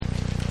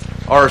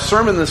Our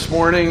sermon this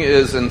morning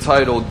is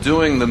entitled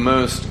Doing the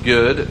Most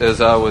Good.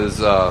 As I was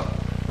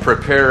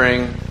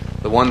preparing,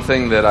 the one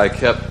thing that I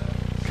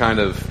kept kind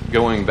of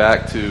going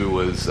back to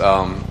was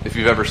if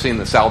you've ever seen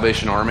the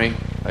Salvation Army,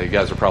 you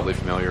guys are probably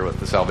familiar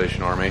with the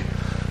Salvation Army,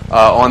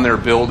 on their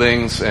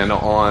buildings and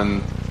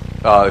on,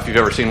 if you've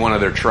ever seen one of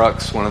their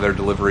trucks, one of their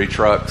delivery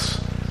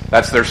trucks,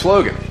 that's their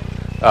slogan.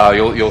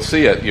 You'll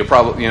see it. You'll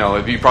probably,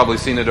 if you've probably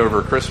seen it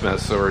over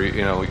Christmas, or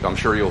I'm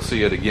sure you'll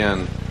see it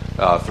again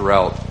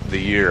throughout the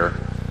year.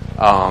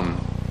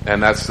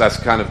 And that's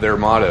kind of their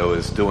motto,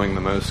 is doing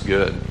the most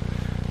good.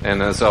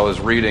 And as I was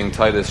reading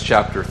Titus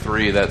chapter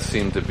 3, that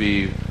seemed to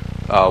be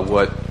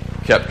what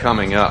kept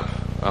coming up.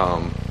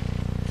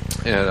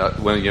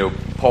 When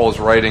Paul's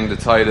writing to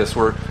Titus,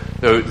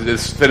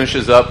 this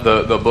finishes up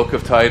the book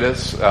of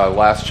Titus,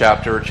 last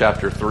chapter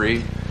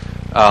 3.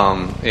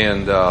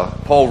 And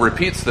Paul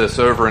repeats this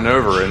over and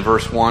over. In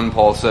verse 1,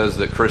 Paul says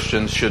that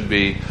Christians should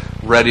be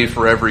ready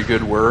for every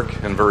good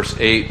work. In verse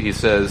 8, he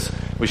says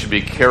we should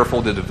be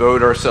careful to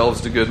devote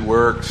ourselves to good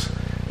works.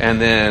 And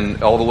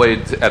then all the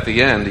way at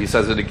the end, he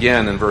says it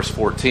again in verse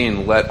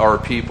 14, let our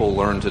people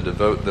learn to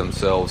devote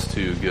themselves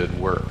to good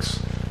works.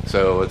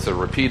 So it's a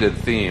repeated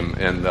theme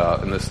in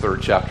this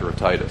third chapter of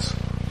Titus.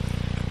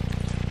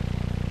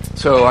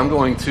 So I'm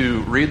going to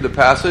read the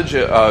passage.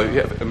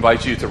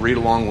 Invite you to read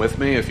along with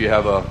me if you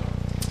have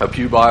a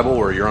pew Bible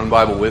or your own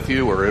Bible with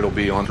you, or it'll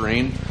be on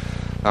screen.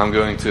 I'm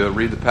going to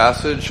read the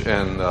passage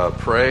and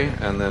pray,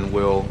 and then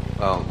we'll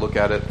look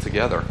at it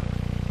together.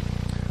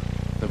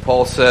 And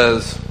Paul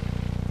says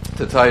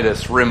to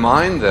Titus,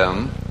 remind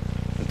them,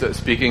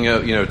 speaking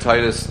of,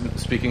 Titus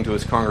speaking to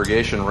his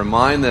congregation,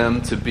 remind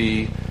them to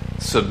be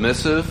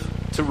submissive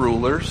to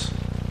rulers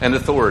and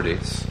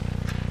authorities,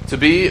 to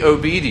be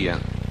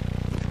obedient,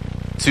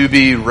 to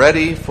be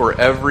ready for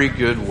every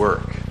good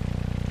work,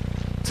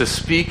 to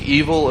speak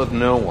evil of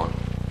no one,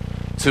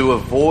 to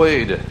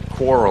avoid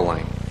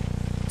quarreling,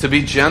 to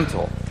be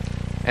gentle,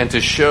 and to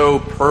show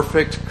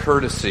perfect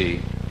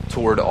courtesy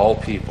toward all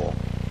people.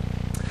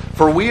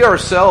 For we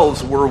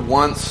ourselves were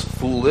once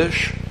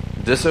foolish,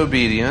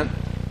 disobedient,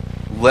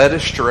 led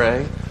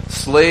astray,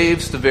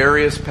 slaves to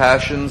various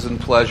passions and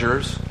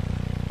pleasures,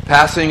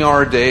 passing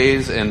our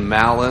days in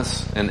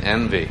malice and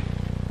envy,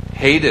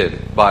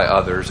 hated by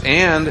others,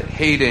 and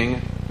hating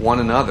one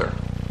another.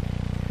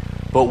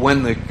 But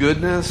when the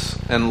goodness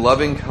and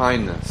loving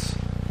kindness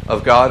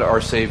of God our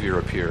Savior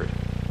appeared,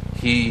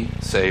 He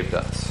saved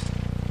us,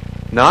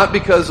 not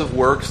because of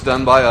works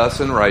done by us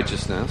in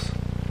righteousness,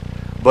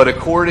 but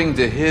according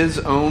to His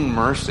own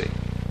mercy,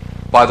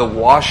 by the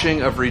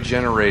washing of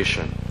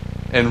regeneration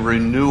and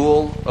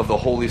renewal of the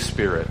Holy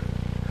Spirit,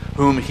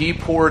 whom He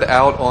poured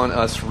out on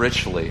us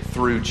richly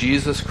through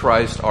Jesus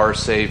Christ our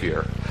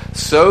Savior,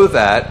 so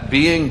that,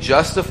 being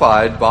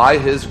justified by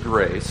His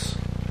grace,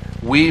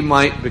 we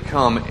might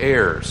become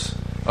heirs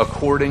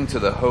according to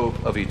the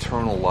hope of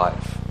eternal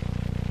life.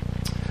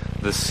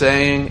 The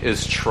saying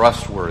is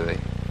trustworthy,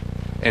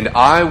 and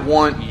I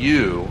want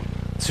you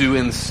to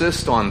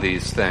insist on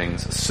these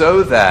things,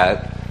 so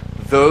that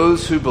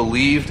those who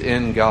believed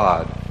in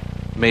God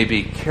may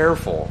be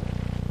careful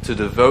to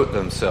devote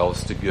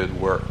themselves to good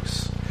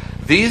works.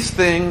 These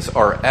things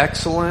are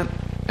excellent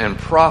and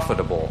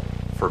profitable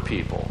for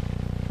people.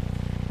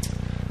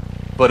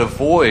 But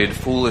avoid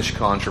foolish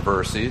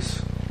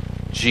controversies,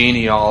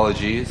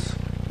 genealogies,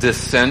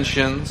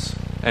 dissensions,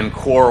 and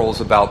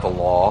quarrels about the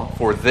law,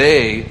 for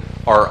they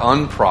are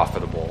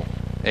unprofitable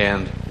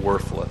and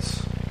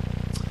worthless.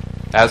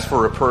 As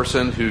for a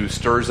person who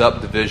stirs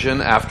up division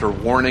after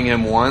warning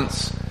him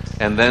once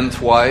and then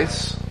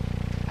twice,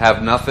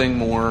 have nothing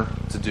more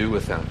to do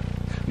with him,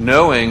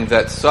 knowing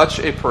that such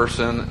a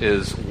person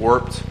is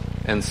warped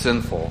and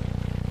sinful.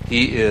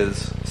 He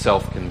is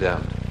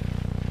self-condemned.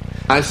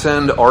 I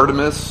send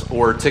Artemis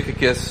or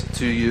Tychicus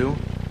to you.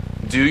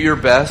 Do your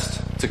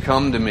best to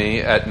come to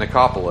me at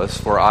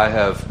Nicopolis, for I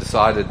have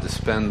decided to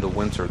spend the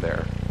winter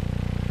there.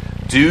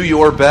 Do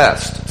your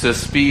best to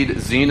speed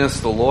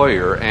Zenas the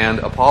lawyer and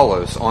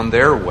Apollos on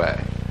their way.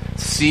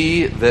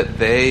 See that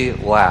they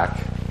lack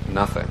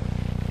nothing.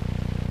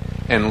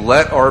 And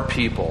let our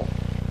people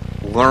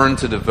learn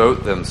to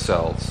devote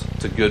themselves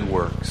to good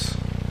works,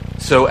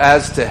 so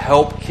as to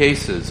help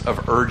cases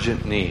of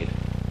urgent need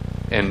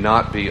and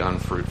not be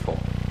unfruitful.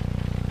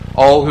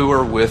 All who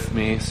are with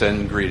me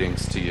send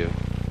greetings to you.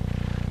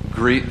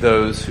 Greet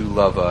those who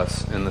love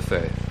us in the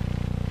faith.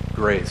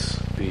 Grace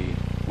be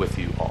with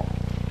you all.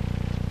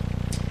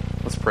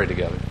 Let's pray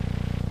together.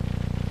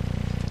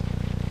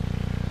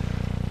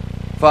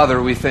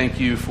 Father, we thank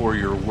you for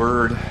your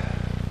word,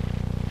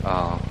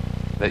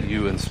 that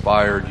you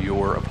inspired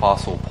your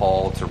apostle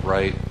Paul to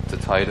write to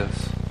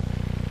Titus.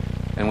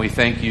 And we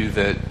thank you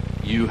that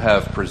you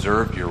have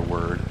preserved your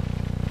word,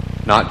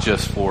 not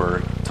just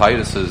for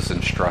Titus's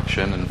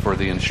instruction and for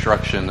the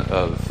instruction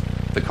of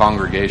the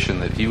congregation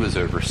that he was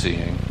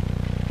overseeing,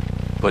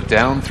 but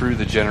down through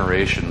the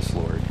generations,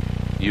 Lord,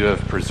 you have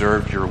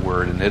preserved your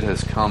word, and it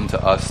has come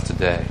to us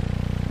today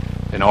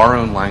in our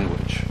own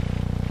language.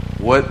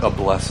 What a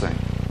blessing.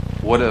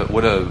 What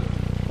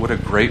What a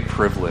great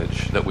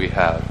privilege that we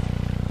have,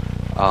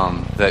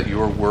 that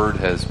your word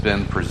has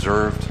been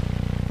preserved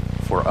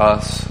for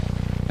us,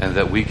 and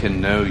that we can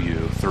know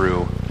you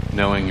through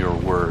knowing your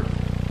word,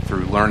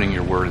 through learning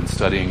your word and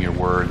studying your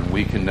word, and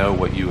we can know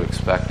what you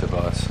expect of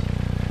us.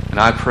 And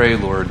I pray,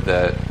 Lord,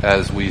 that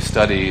as we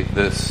study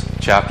this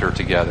chapter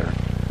together,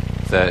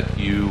 that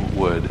you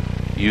would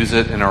use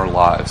it in our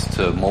lives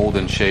to mold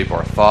and shape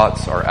our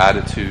thoughts, our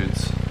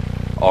attitudes,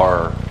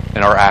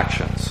 and our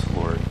actions,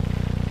 Lord,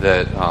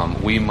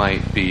 that we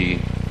might be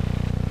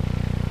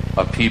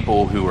a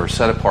people who are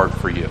set apart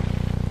for you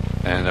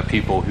and a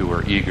people who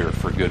are eager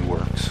for good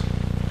works.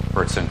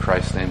 For it's in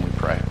Christ's name we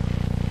pray.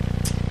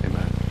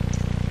 Amen.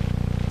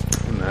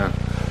 Amen.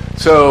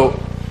 So,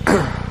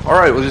 all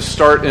right, we'll just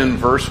start in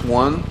verse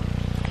 1.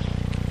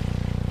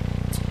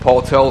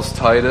 Paul tells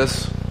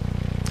Titus,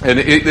 and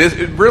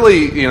it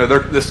really,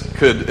 this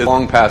could, a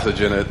long passage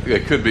in it,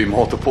 it could be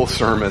multiple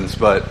sermons,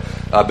 but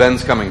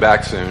Ben's coming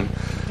back soon.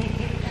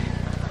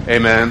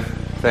 Amen.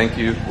 Thank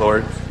you,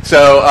 Lord.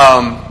 So,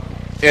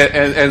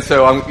 and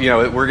so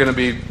we're going to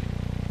be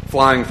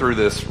flying through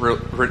this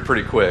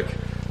pretty quick,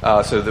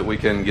 so that we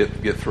can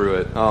get through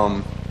it.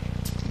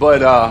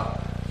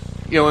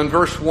 In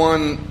verse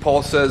 1,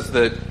 Paul says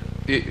that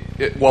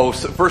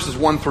verses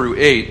 1 through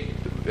 8.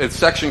 Its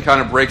section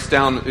kind of breaks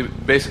down.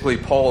 Basically,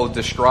 Paul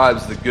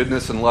describes the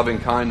goodness and loving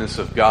kindness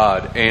of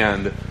God,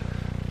 and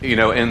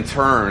in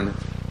turn,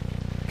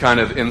 kind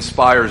of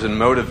inspires and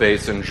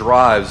motivates and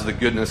drives the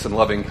goodness and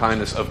loving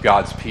kindness of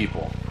God's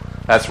people.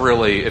 That's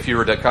really, if you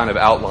were to kind of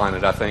outline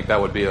it, I think that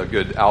would be a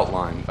good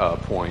outline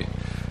point.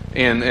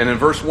 And in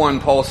verse 1,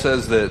 Paul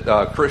says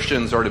that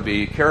Christians are to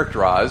be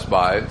characterized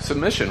by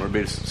submission, would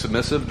be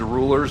submissive to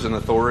rulers and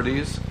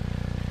authorities,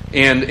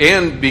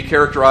 and be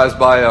characterized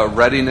by a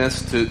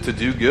readiness to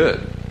do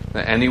good.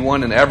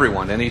 Anyone and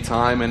everyone,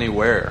 anytime,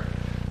 anywhere.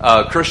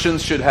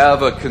 Christians should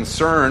have a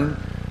concern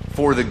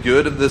for the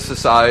good of the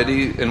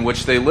society in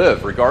which they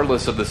live,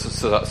 regardless of the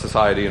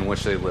society in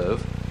which they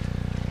live.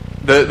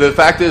 The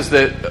fact is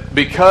that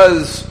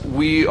because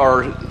we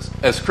are,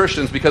 as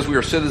Christians, because we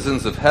are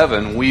citizens of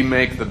heaven, we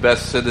make the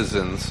best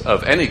citizens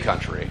of any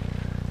country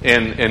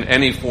in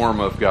any form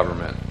of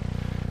government.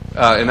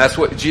 And that's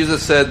what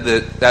Jesus said,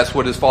 that's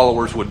what his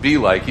followers would be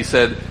like. He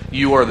said,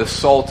 you are the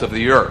salt of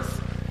the earth.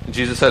 And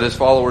Jesus said his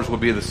followers would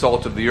be the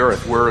salt of the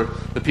earth. We're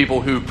the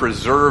people who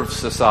preserve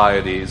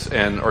societies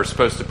and are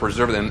supposed to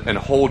preserve them and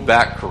hold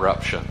back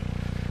corruption.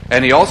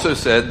 And he also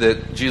said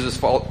that Jesus'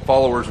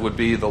 followers would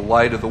be the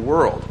light of the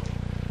world,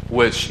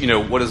 which,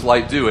 what does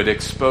light do? It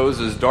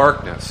exposes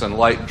darkness, and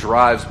light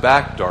drives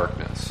back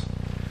darkness.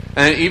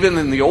 And even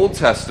in the Old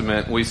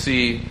Testament, we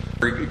see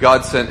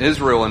God sent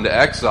Israel into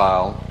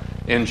exile.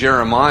 In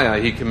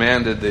Jeremiah, he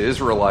commanded the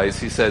Israelites,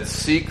 he said,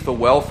 seek the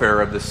welfare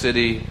of the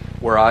city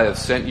where I have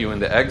sent you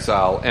into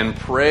exile, and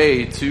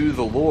pray to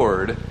the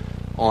Lord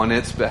on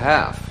its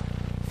behalf,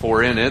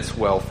 for in its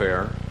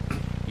welfare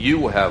you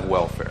will have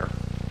welfare.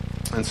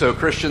 And so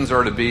Christians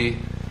are to be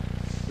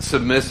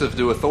submissive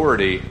to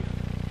authority,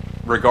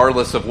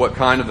 regardless of what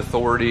kind of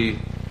authority,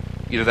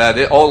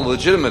 all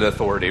legitimate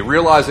authority,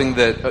 realizing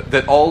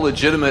that all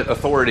legitimate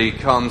authority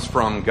comes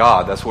from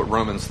God. That's what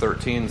Romans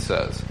 13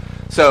 says.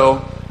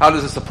 So, how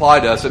does this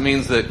apply to us? It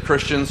means that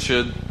Christians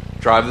should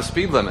drive the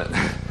speed limit.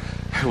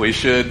 We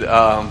should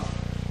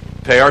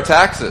pay our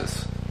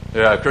taxes.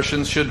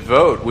 Christians should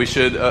vote. We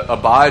should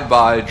abide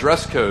by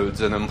dress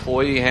codes and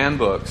employee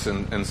handbooks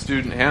and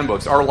student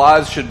handbooks. Our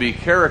lives should be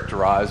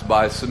characterized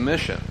by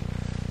submission.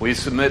 We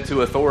submit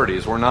to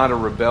authorities. We're not a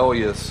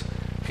rebellious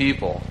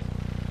people.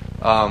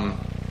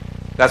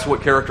 That's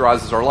what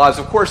characterizes our lives.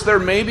 Of course, there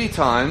may be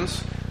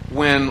times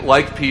when,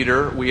 like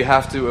Peter, we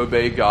have to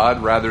obey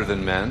God rather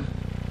than men.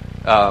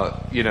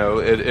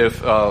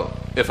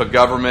 If a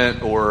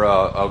government or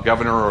a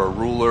governor or a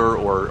ruler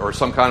or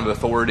some kind of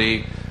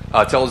authority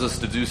tells us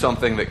to do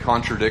something that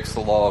contradicts the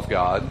law of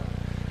God.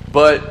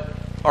 But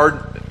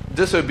our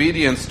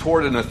disobedience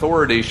toward an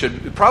authority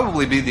should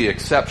probably be the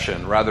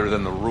exception rather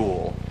than the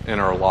rule in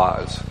our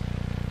lives.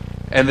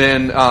 And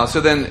then,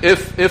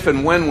 if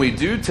and when we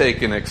do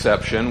take an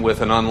exception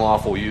with an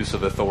unlawful use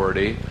of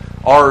authority,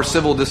 our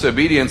civil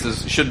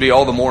disobedience should be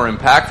all the more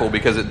impactful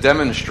because it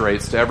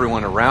demonstrates to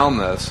everyone around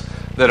us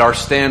that our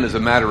stand is a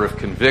matter of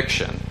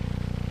conviction,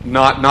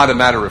 not a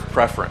matter of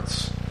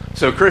preference.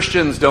 So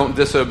Christians don't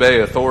disobey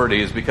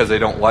authorities because they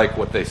don't like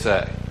what they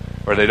say,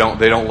 or they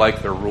don't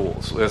like their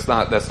rules. That's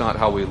not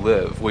how we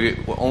live.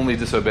 We only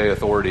disobey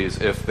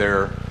authorities if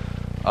their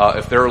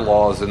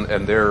laws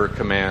and their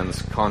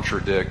commands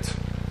contradict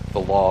the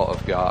law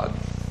of God.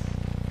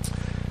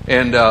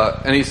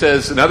 And he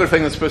says another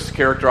thing that's supposed to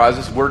characterize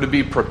us: we're to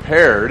be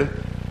prepared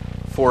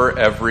for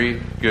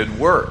every good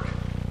work.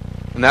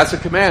 And that's a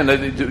command,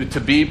 to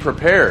be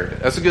prepared.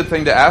 That's a good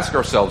thing to ask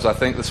ourselves, I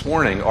think, this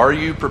morning. Are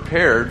you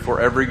prepared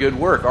for every good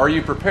work? Are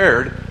you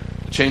prepared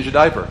to change a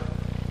diaper?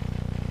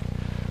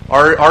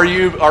 Are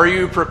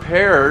you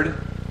prepared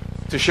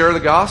to share the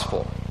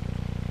gospel?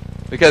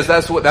 Because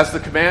that's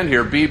the command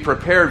here. Be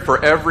prepared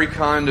for every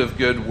kind of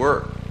good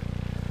work.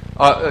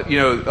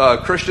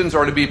 Christians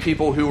are to be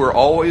people who are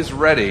always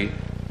ready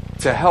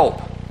to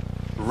help,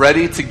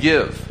 ready to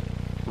give,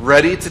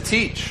 ready to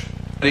teach,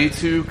 ready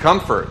to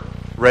comfort,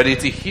 ready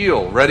to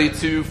heal, ready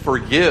to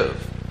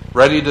forgive,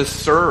 ready to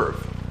serve,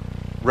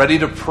 ready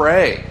to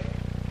pray,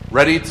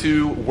 ready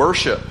to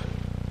worship,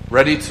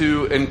 ready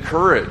to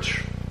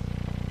encourage,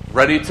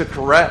 ready to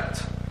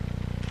correct.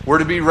 We're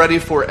to be ready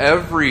for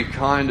every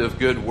kind of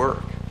good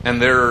work.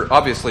 And there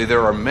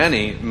are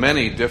many,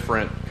 many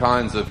different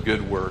kinds of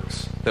good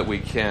works that we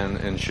can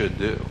and should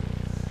do.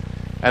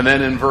 And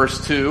then in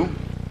verse 2,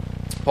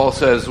 Paul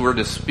says we're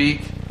to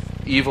speak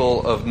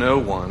evil of no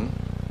one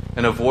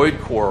and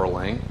avoid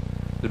quarreling,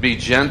 to be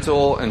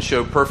gentle and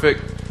show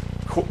perfect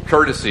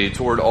courtesy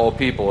toward all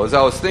people. As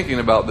I was thinking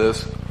about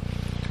this,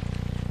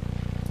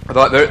 I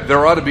thought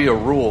there ought to be a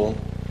rule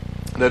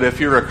that if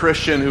you're a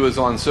Christian who is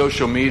on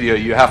social media,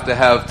 you have to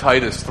have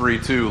Titus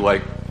 3:2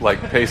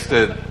 like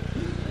pasted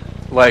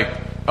like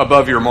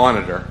above your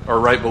monitor or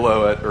right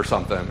below it or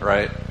something,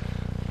 right?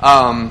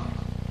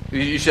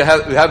 You should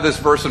have this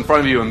verse in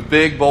front of you in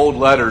big bold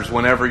letters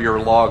whenever you're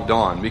logged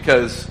on,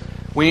 because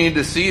we need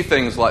to see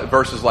things like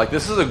verses like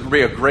this. This is a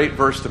great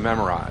verse to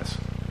memorize.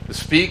 To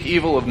speak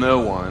evil of no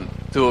one,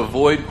 to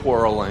avoid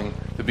quarreling,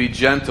 to be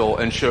gentle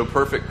and show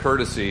perfect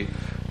courtesy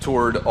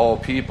toward all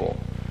people.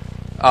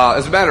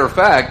 As a matter of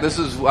fact,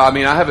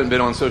 I haven't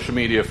been on social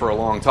media for a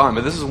long time,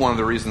 but this is one of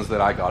the reasons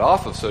that I got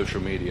off of social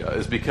media,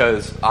 is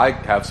because I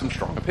have some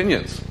strong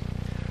opinions.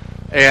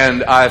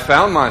 And I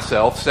found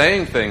myself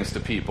saying things to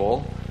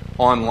people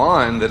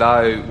online that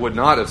I would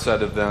not have said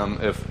to them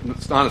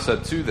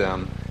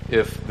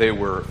if they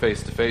were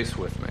face to face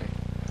with me.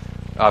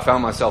 I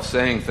found myself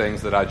saying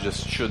things that I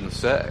just shouldn't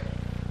say.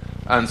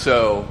 And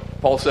so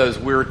Paul says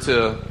we're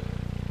to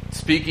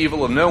speak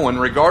evil of no one,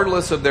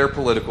 regardless of their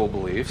political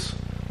beliefs,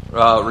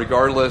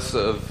 regardless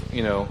of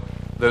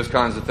those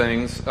kinds of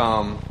things.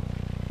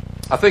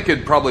 I think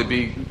it'd probably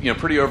be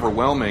pretty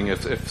overwhelming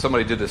if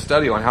somebody did a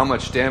study on how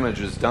much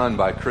damage is done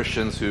by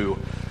Christians who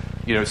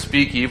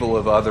speak evil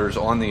of others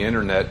on the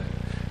internet.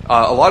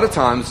 A lot of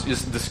times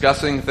just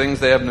discussing things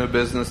they have no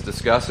business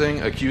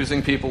discussing,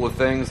 accusing people of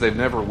things they've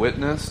never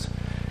witnessed.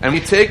 And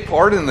we take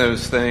part in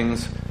those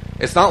things.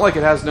 It's not like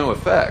it has no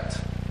effect.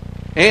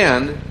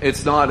 And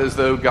it's not as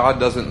though God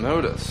doesn't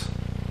notice.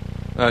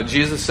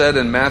 Jesus said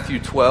in Matthew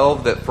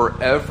 12 that for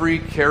every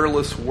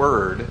careless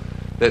word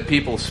that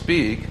people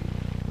speak,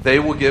 they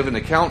will give an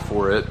account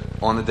for it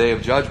on the day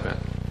of judgment.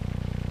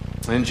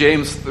 In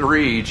James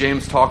 3,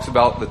 James talks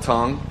about the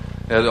tongue.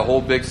 There's a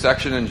whole big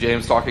section in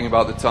James talking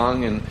about the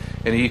tongue, and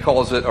he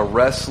calls it a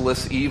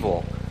restless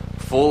evil,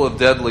 full of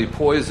deadly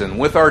poison.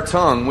 With our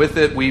tongue, with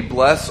it we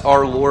bless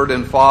our Lord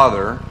and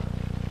Father,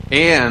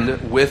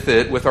 and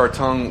with our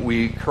tongue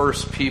we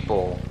curse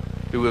people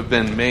who have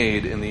been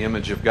made in the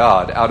image of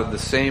God. Out of the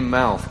same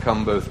mouth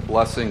come both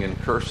blessing and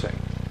cursing.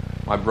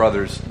 My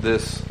brothers,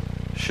 this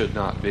should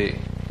not be.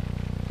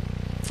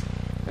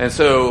 And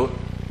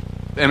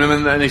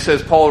then he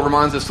says, Paul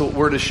reminds us that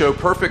we're to show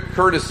perfect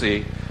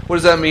courtesy. What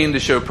does that mean, to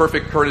show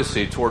perfect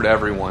courtesy toward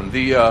everyone?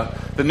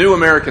 The New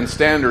American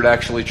Standard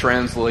actually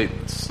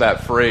translates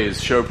that phrase,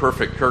 show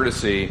perfect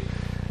courtesy.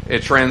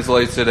 It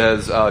translates it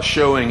as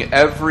showing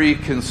every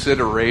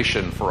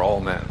consideration for all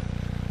men.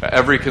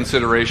 Every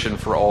consideration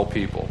for all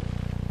people.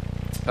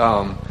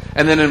 And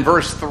then in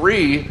verse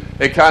 3,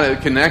 it kind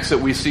of connects it.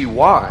 We see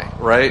why,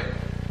 right?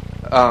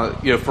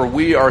 For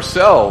we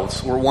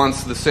ourselves were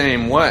once the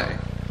same way.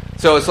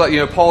 So it's like,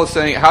 Paul is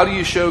saying, how do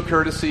you show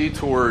courtesy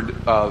toward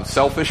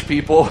selfish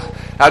people?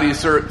 How do you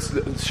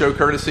show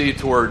courtesy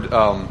toward,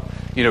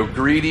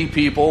 greedy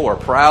people or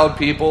proud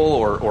people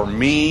or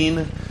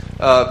mean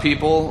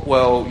people?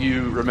 Well,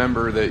 you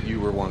remember that you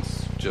were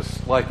once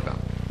just like them.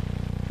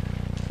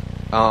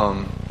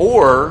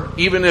 Or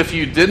even if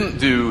you didn't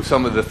do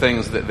some of the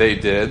things that they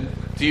did,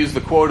 to use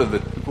the quote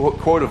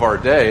of our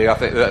day, I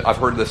think that I've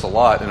heard this a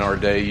lot in our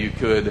day. You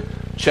could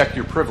check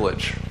your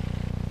privilege.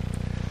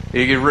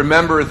 You can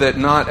remember that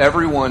not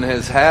everyone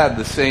has had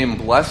the same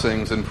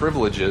blessings and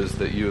privileges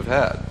that you have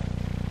had,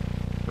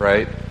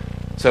 right?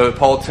 So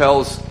Paul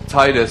tells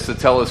Titus to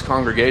tell his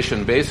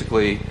congregation,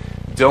 basically,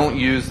 don't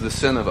use the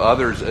sin of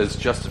others as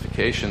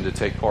justification to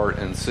take part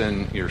in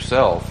sin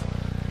yourself.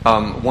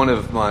 One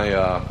of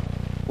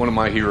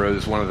my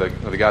heroes, one of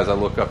the guys I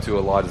look up to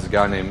a lot, is a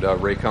guy named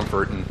Ray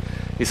Comfort, and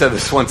he said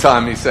this one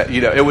time. He said,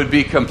 it would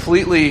be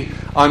completely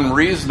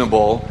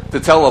unreasonable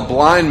to tell a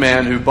blind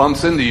man who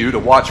bumps into you to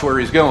watch where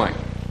he's going,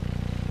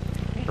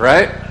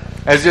 right?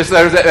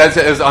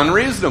 It's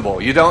unreasonable.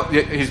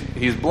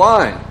 He's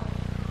blind.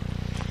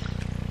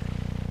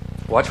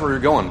 Watch where you're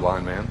going,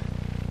 blind man.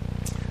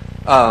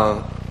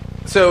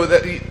 So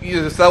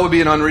that would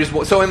be an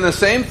unreasonable. So in the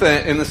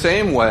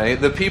same way,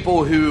 the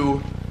people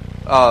who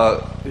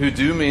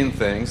do mean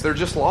things, they're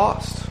just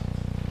lost.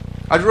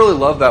 I really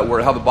love that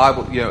word, how the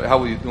Bible, how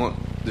we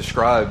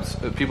describes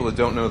people that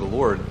don't know the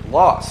Lord,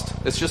 lost.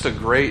 It's just a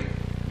great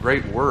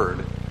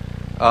word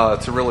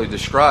to really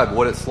describe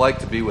what it's like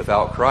to be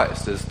without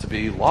Christ, is to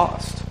be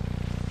lost.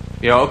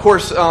 Of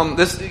course,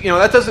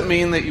 that doesn't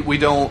mean that we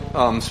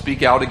don't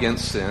speak out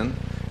against sin.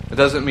 It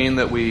doesn't mean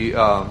that we,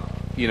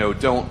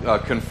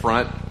 don't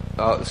confront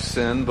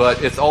sin,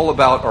 but it's all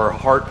about our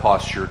heart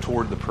posture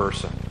toward the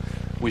person.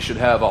 We should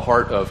have a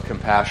heart of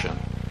compassion,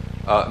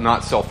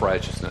 not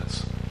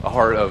self-righteousness. A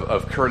heart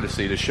of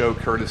courtesy, to show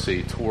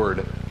courtesy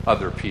toward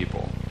other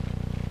people.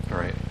 All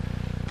right.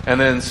 And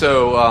then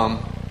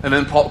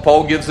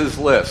Paul gives his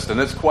list, and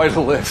it's quite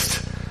a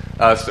list.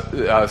 There's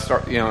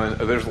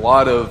a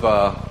lot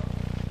of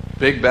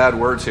big bad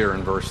words here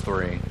in verse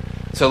 3.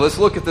 So let's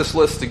look at this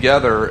list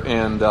together,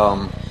 and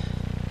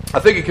I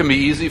think it can be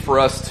easy for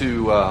us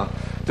to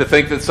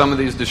think that some of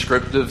these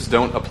descriptives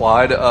don't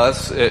apply to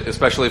us,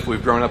 especially if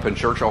we've grown up in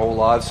church a whole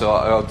lot. So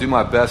I'll do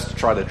my best to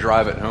try to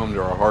drive it home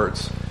to our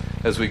hearts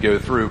as we go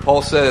through.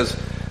 Paul says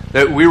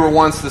that we were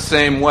once the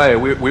same way.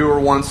 We were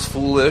once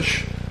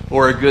foolish,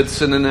 or a good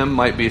synonym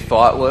might be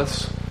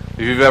thoughtless. If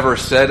you've ever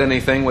said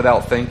anything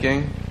without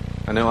thinking,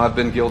 I know I've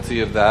been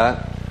guilty of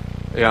that.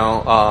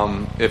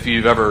 If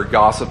you've ever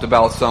gossiped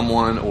about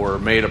someone or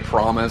made a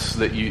promise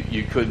that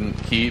you couldn't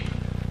keep,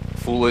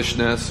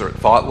 foolishness or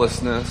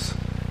thoughtlessness.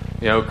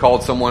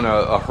 Called someone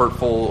a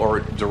hurtful or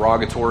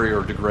derogatory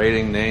or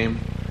degrading name.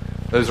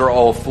 Those are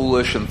all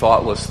foolish and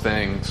thoughtless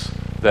things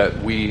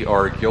that we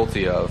are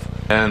guilty of.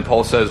 And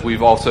Paul says we've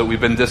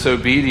been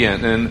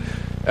disobedient. And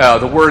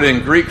the word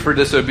in Greek for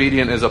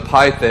disobedient is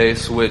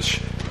apithes,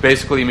 which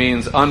basically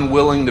means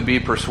unwilling to be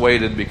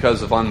persuaded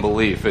because of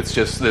unbelief. It's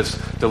just this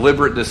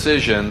deliberate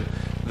decision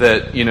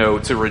that,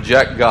 to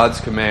reject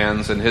God's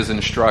commands and His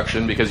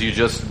instruction because you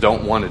just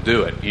don't want to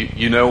do it.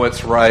 You know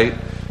it's right.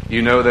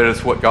 You know that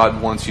it's what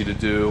God wants you to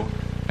do.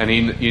 And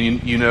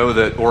you know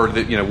that, or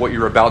that, what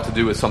you're about to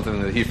do is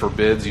something that He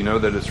forbids. You know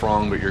that it's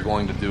wrong, but you're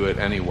going to do it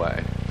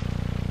anyway.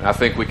 And I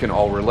think we can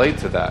all relate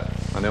to that.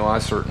 I know I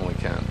certainly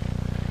can.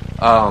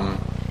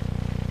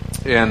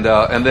 And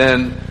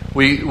then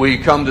we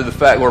come to the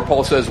fact where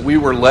Paul says we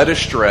were led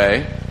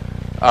astray.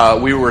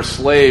 We were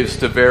slaves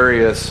to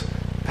various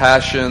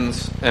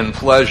passions and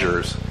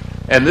pleasures.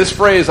 And this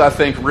phrase, I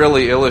think,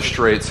 really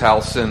illustrates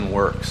how sin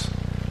works.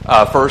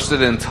 First,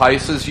 it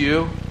entices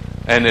you,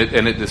 and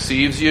it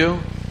deceives you,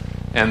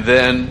 and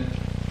then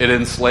it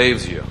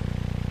enslaves you.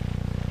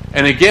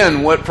 And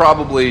again, what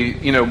probably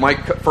might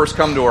first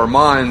come to our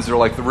minds are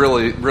like the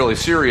really, really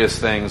serious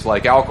things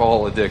like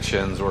alcohol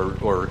addictions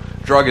or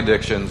drug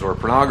addictions or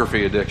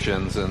pornography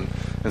addictions, and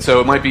so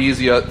it might be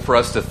easy for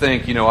us to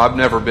think, I've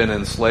never been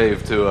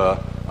enslaved to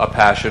a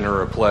passion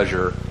or a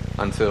pleasure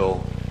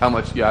until how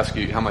much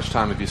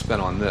time have you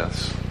spent on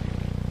this,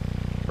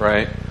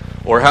 right?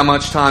 Or how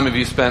much time have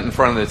you spent in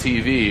front of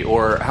the TV?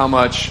 Or how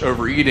much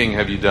overeating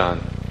have you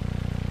done?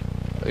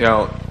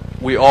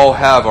 We all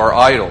have our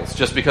idols.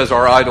 Just because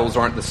our idols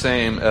aren't the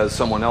same as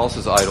someone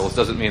else's idols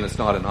doesn't mean it's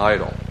not an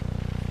idol.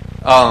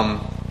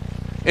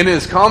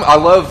 I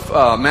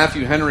love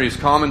Matthew Henry's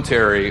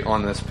commentary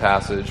on this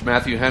passage.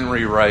 Matthew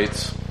Henry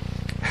writes,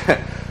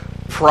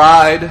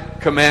 "Pride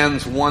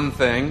commands one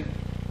thing,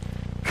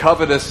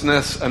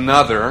 covetousness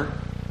another,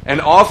 and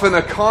often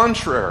a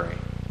contrary.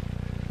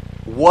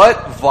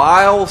 What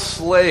vile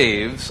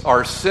slaves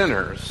are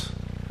sinners,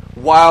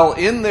 while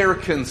in their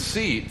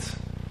conceit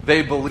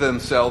they believe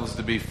themselves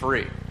to be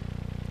free."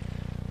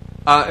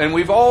 And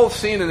we've all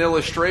seen an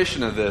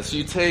illustration of this.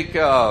 You take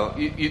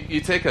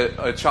you take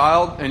a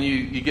child and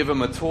you give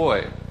him a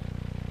toy,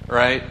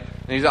 right?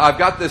 And he's, "I've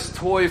got this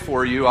toy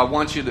for you. I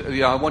want you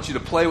to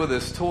play with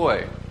this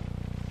toy."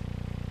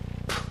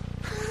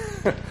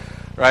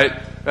 Right?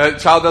 The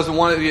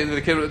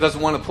kid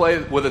doesn't want to play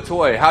with a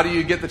toy. How do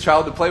you get the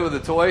child to play with a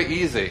toy?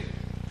 Easy.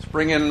 Just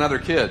bring in another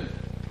kid.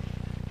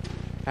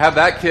 Have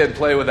that kid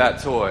play with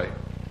that toy.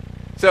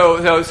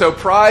 So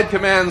pride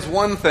commands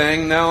one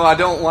thing. No, I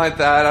don't like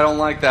that. I don't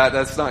like that.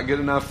 That's not good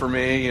enough for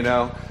me. It's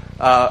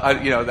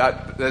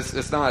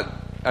not.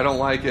 I don't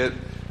like it.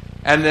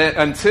 And then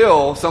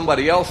until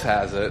somebody else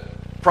has it,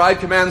 pride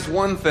commands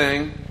one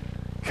thing.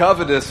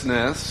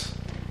 Covetousness.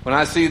 When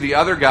I see the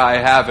other guy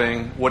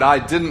having what I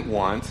didn't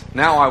want,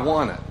 now I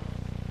want it.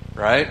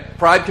 Right?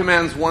 Pride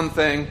commands one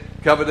thing,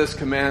 covetous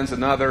commands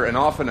another, and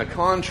often a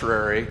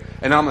contrary,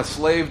 and I'm a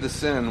slave to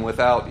sin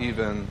without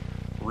even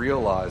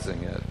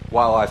realizing it,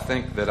 while I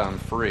think that I'm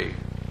free.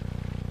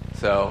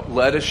 So,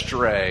 led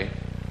astray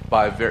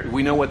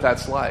we know what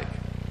that's like.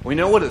 We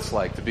know what it's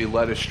like to be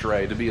led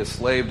astray, to be a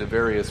slave to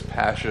various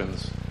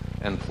passions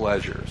and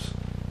pleasures.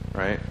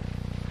 Right?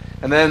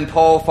 And then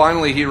Paul,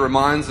 finally, he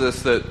reminds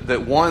us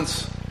that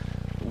once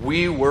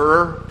we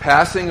were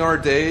passing our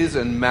days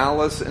in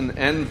malice and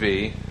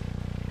envy,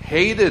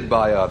 hated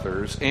by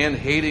others and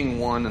hating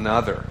one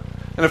another.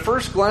 And at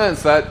first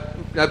glance, that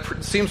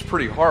seems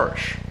pretty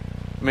harsh.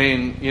 I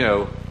mean,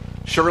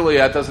 surely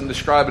that doesn't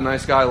describe a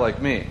nice guy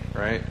like me,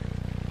 right?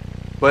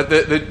 But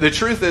the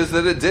truth is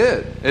that it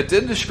did. It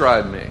did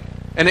describe me.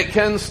 And it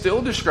can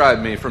still describe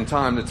me from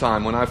time to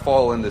time when I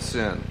fall into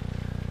sin.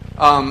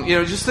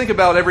 Just think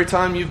about every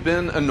time you've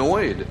been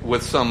annoyed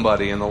with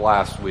somebody in the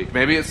last week.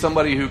 Maybe it's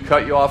somebody who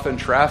cut you off in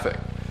traffic.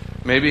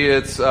 Maybe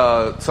it's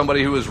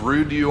somebody who was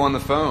rude to you on the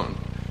phone.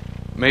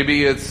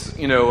 Maybe it's,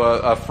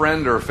 a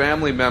friend or a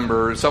family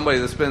member, somebody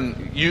that's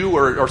been, you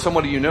or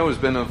somebody you know has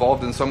been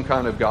involved in some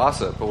kind of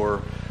gossip.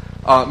 Or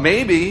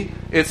maybe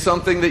it's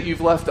something that you've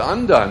left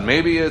undone.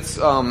 Maybe it's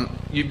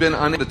you've been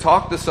unable to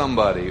talk to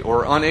somebody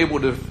or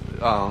unable to,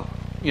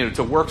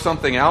 to work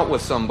something out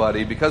with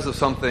somebody because of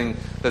something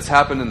that's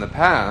happened in the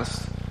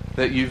past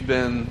that you've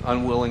been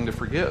unwilling to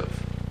forgive.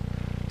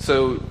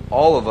 So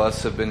all of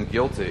us have been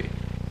guilty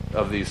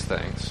of these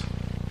things.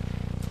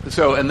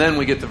 So, and then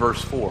we get to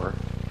verse 4.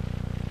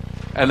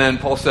 And then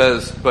Paul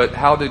says, but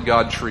how did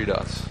God treat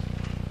us?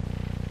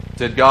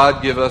 Did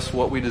God give us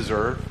what we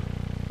deserve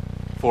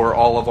for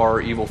all of our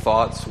evil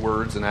thoughts,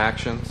 words, and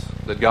actions?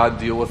 Did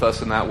God deal with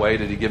us in that way?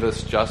 Did He give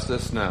us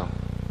justice? No.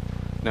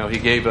 No,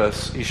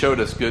 He showed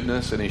us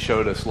goodness, and He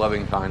showed us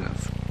loving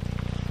kindness.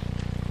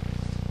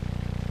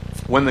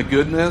 When the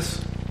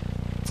goodness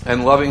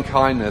and loving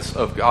kindness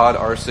of God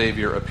our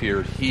Savior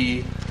appeared,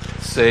 He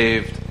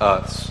saved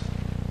us.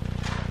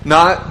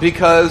 Not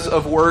because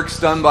of works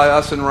done by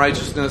us in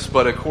righteousness,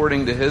 but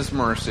according to His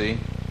mercy,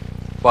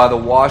 by the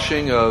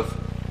washing of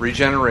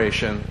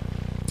regeneration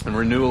and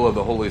renewal of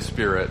the Holy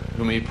Spirit,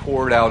 whom He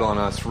poured out on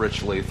us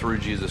richly through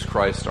Jesus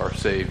Christ our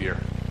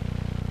Savior,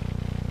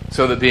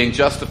 so that being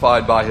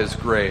justified by His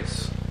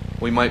grace,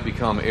 we might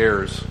become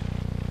heirs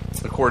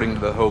according to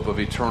the hope of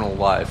eternal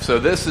life. So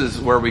this is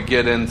where we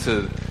get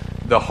into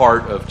the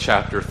heart of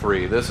chapter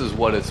 3. This is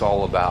what it's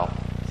all about.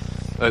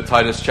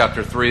 Titus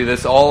chapter 3,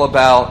 this is all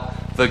about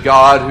the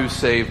God who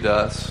saved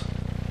us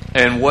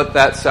and what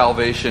that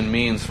salvation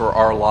means for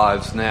our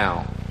lives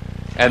now.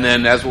 And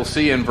then as we'll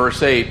see in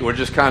verse 8, we're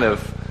just kind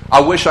of, I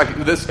wish I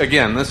could,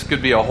 this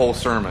could be a whole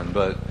sermon,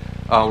 but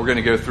we're going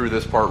to go through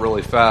this part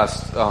really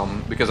fast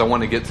because I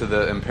want to get to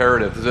the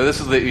imperative. So this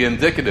is the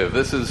indicative.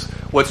 This is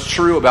what's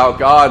true about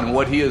God and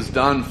what He has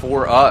done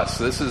for us.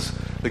 This is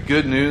the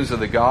good news of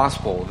the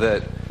gospel,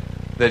 that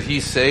He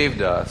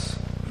saved us.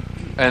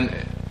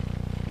 And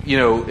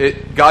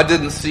God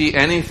didn't see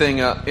anything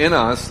in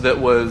us that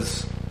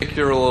was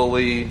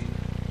particularly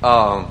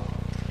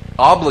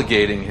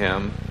obligating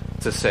Him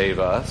to save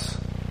us.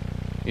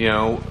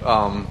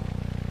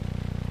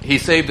 He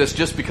saved us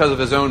just because of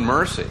His own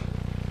mercy.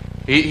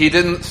 He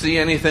didn't see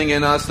anything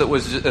in us that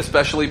was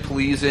especially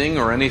pleasing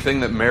or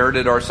anything that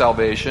merited our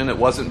salvation. It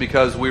wasn't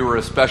because we were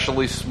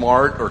especially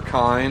smart or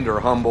kind or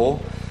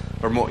humble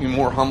or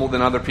more humble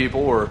than other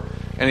people or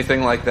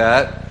anything like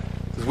that.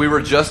 We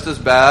were just as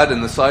bad in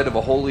the sight of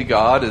a holy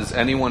God as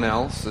anyone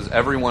else, as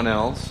everyone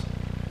else.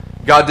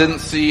 God didn't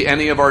see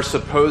any of our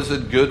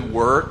supposed good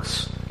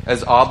works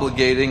as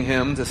obligating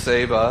Him to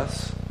save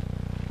us.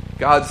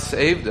 God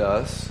saved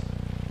us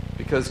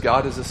because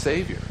God is a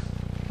Savior.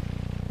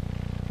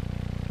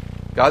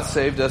 God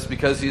saved us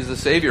because He's a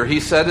Savior. He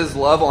set His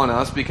love on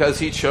us because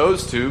He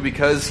chose to,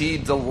 because He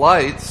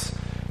delights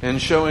in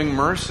showing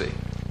mercy.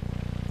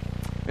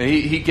 And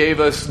He gave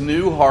us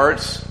new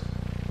hearts,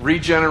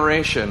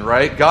 regeneration,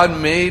 right? God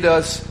made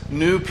us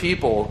new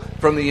people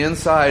from the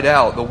inside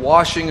out. The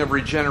washing of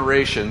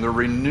regeneration, the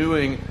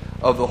renewing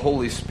of the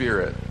Holy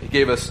Spirit. He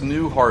gave us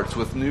new hearts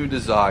with new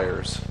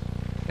desires.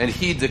 And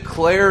He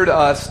declared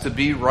us to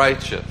be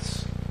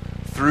righteous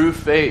through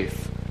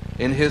faith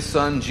in His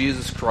Son,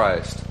 Jesus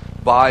Christ,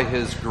 by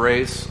His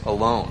grace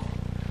alone.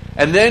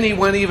 And then He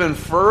went even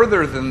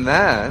further than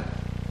that.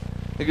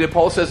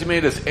 Paul says He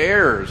made us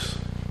heirs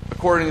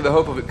according to the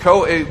hope of it.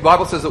 The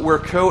Bible says that we're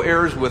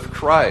co-heirs with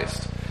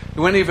Christ. He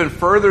went even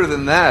further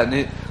than that.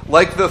 And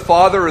like the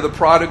father of the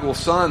prodigal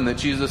son that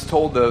Jesus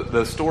told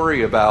the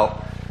story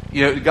about,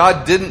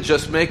 God didn't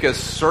just make us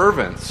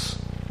servants.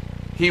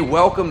 He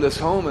welcomed us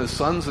home as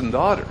sons and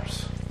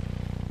daughters.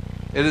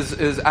 It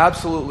is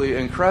absolutely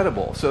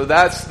incredible. So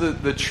that's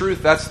the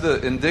truth. That's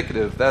the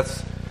indicative.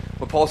 That's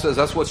what Paul says.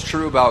 That's what's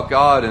true about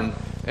God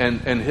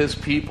and His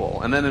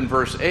people. And then in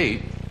verse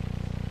 8,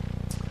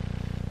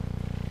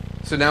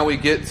 so now we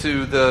get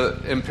to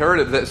the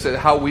imperative that said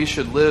how we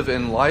should live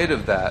in light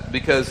of that.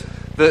 Because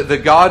the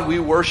God we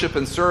worship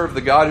and serve, the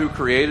God who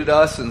created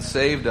us and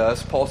saved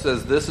us, Paul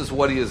says this is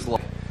what He is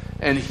like.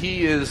 And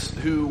He is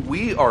who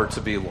we are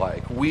to be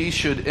like. We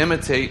should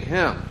imitate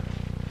Him.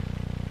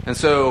 And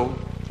so,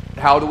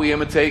 how do we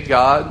imitate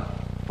God?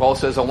 Paul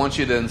says, I want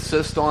you to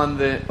insist on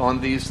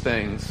these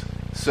things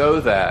so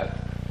that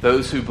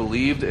those who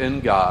believed in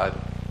God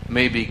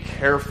may be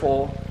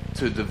careful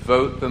to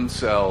devote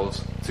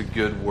themselves to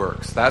good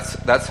works.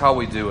 That's how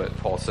we do it,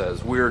 Paul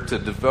says. We're to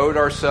devote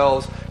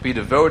ourselves, be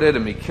devoted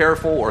and be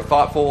careful or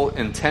thoughtful,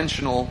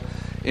 intentional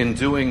in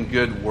doing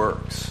good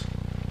works.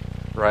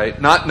 Right?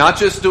 Not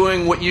just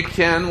doing what you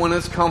can when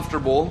it's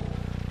comfortable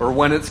or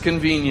when it's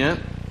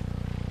convenient.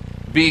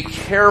 Be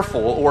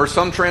careful, or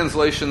some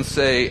translations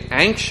say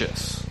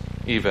anxious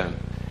even.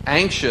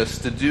 Anxious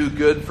to do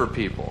good for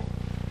people.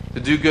 To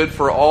do good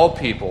for all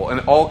people and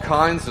all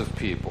kinds of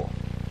people.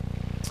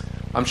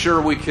 I'm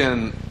sure we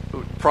can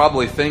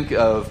probably think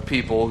of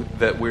people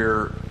that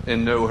we're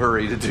in no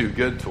hurry to do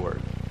good toward.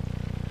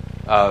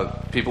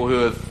 People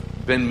who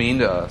have been mean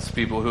to us.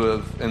 People who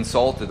have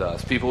insulted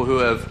us. People who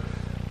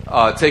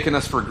have taken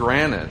us for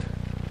granted.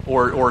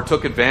 or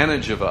took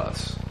advantage of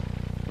us.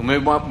 And we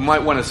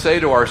might want to say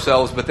to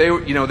ourselves, but they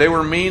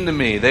were mean to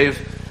me.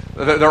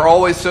 They're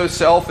always so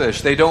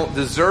selfish. They don't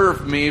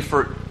deserve me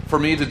for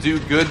me to do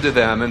good to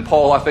them. And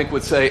Paul, I think,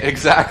 would say,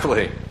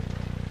 exactly.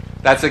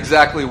 That's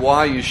exactly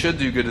why you should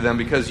do good to them,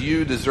 because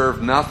you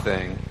deserve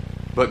nothing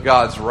but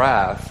God's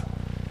wrath,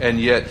 and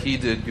yet He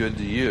did good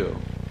to you.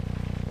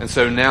 And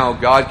so now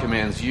God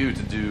commands you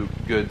to do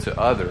good to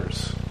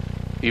others,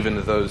 even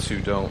to those who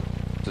don't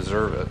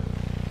deserve it.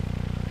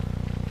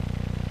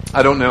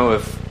 I don't know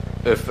if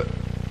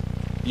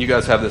you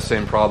guys have the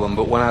same problem,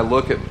 but when I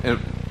look at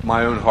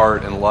my own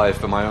heart and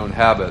life and my own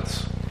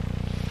habits,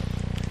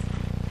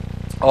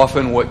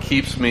 often what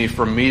keeps me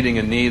from meeting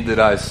a need that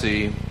I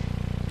see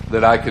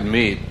that I could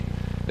meet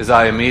is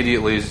I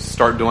immediately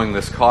start doing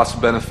this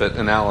cost-benefit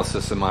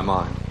analysis in my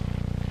mind.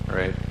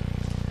 Right?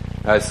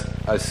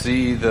 I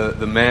see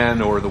the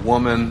man or the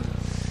woman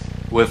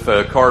with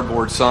a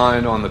cardboard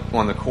sign on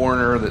the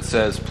corner that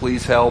says,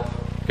 "Please help,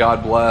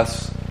 God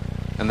bless,"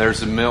 and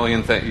there's a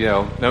million things.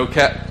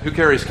 Who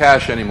carries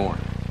cash anymore,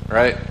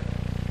 right?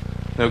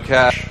 No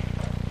cash,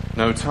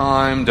 no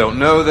time, don't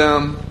know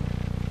them.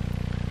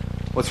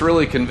 What's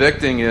really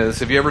convicting is,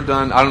 have you ever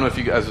done? I don't know if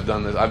you guys have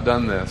done this. I've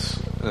done this,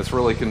 and it's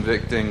really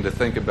convicting to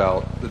think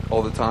about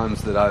all the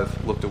times that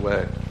I've looked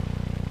away.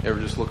 You ever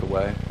just look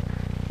away?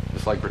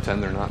 Just like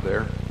pretend they're not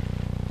there?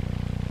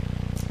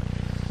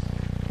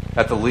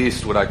 At the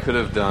least, what I could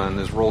have done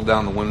is rolled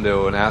down the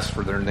window and asked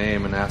for their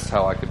name and asked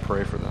how I could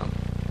pray for them.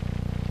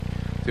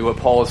 See, what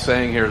Paul is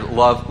saying here,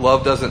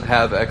 love doesn't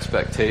have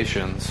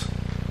expectations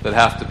that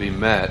have to be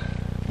met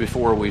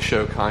before we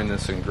show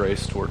kindness and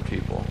grace toward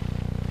people.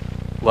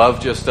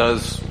 Love just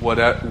does what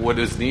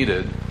is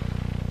needed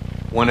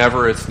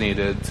whenever it's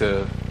needed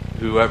to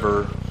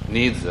whoever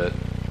needs it.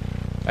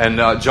 And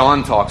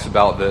John talks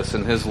about this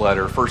in his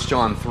letter, 1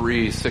 John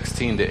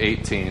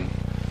 3:16-18.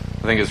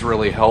 I think is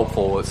really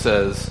helpful. It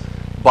says,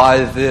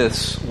 "By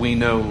this we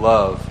know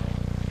love,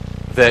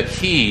 that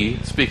He,"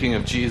 speaking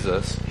of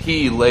Jesus,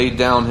 "He laid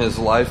down His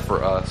life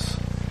for us,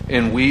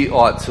 and we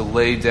ought to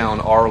lay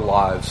down our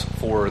lives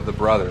for the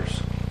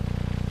brothers.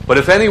 But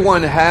if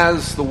anyone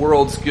has the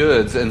world's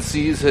goods and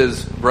sees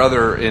his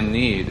brother in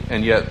need,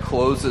 and yet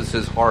closes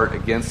his heart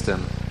against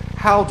him,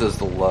 how does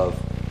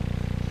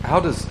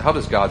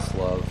God's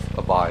love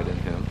abide in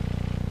him?"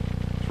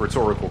 It's a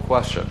rhetorical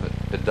question.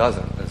 It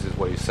doesn't. This is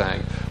what he's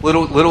saying.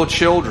 Little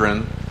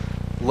children,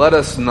 let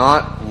us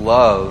not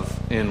love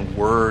in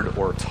word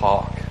or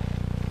talk,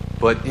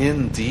 but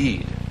in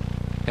deed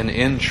and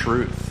in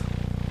truth.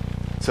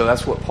 So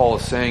that's what Paul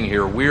is saying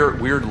here.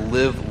 We're to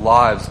live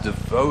lives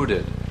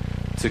devoted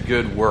to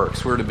good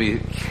works. We're to be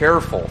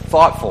careful,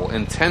 thoughtful,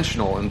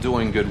 intentional in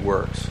doing good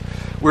works.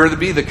 We're to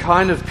be the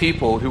kind of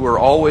people who are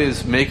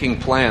always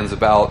making plans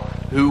about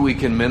who we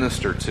can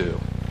minister to,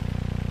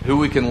 who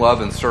we can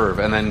love and serve,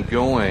 and then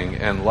going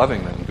and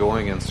loving them,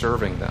 going and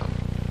serving them.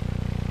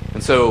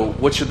 And so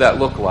what should that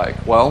look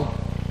like? Well,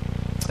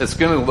 it's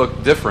going to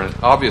look different,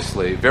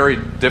 obviously, very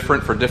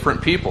different for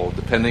different people,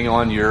 depending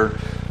on your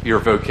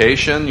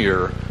vocation,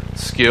 your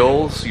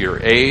skills,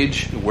 your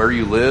age, where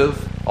you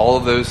live, all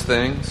of those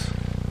things,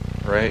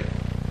 right?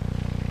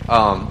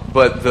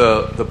 But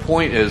the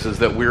point is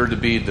that we're to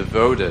be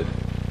devoted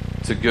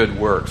to good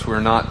works. We're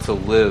not to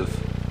live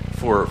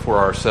for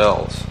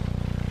ourselves.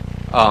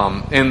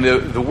 And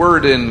the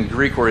word in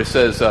Greek where it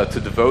says to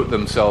devote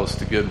themselves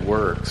to good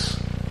works,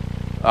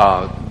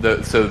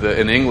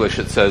 in English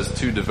it says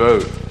to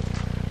devote,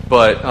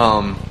 but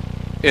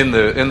in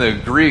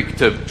the Greek,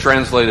 to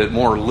translate it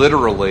more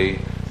literally,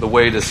 the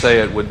way to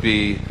say it would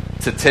be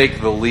to take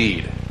the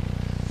lead.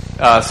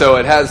 So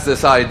it has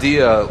this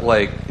idea,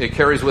 like it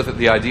carries with it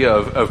the idea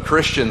of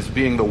Christians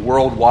being the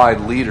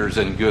worldwide leaders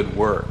in good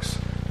works.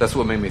 That's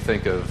what made me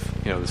think of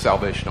the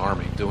Salvation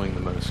Army doing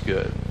the most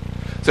good.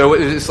 So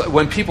it's like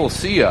when people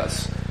see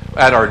us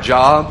at our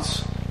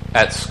jobs,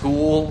 at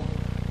school,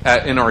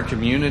 in our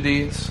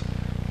communities,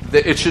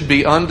 it should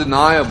be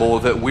undeniable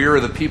that we're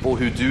the people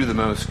who do the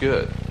most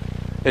good.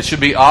 It should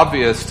be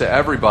obvious to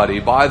everybody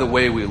by the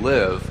way we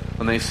live.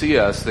 When they see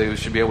us, they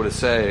should be able to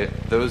say,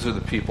 those are the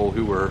people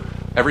who are,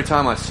 every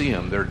time I see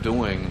them, they're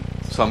doing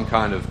some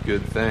kind of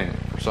good thing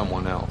for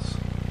someone else.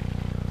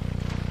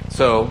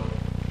 So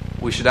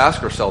we should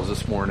ask ourselves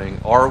this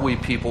morning, are we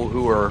people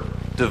who are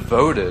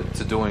devoted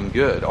to doing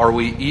good? Are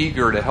we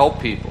eager to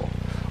help people?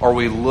 Are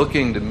we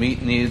looking to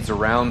meet needs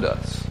around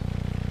us?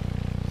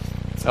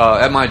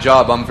 At my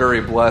job, I'm very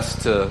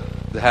blessed to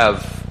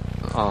have,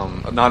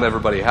 not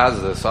everybody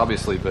has this,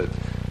 obviously, but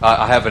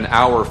I have an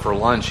hour for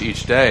lunch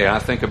each day, and I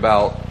think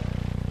about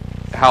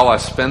how I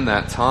spend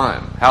that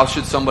time. How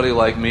should somebody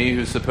like me,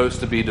 who's supposed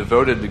to be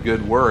devoted to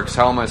good works,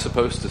 how am I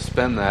supposed to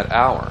spend that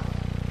hour?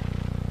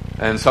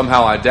 And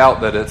somehow I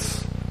doubt that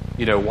it's,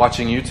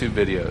 watching YouTube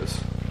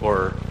videos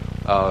or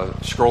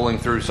scrolling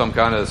through some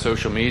kind of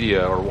social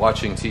media or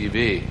watching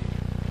TV.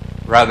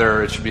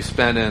 Rather, it should be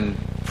spent in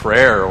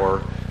prayer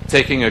or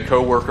taking a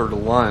coworker to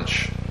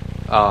lunch,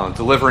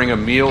 delivering a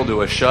meal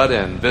to a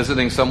shut-in,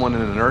 visiting someone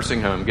in a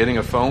nursing home, getting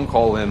a phone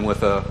call in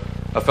with a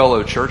a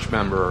fellow church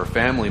member or a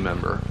family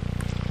member.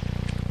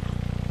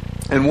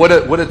 And what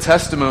a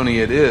testimony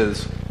it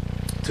is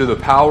to the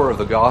power of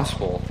the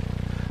gospel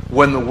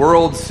when the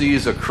world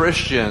sees a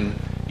Christian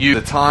use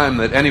the time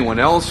that anyone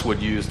else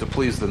would use to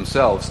please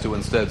themselves to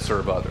instead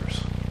serve others.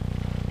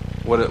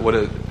 What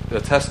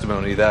a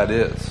testimony that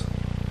is.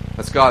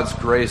 That's God's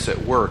grace at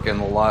work in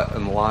the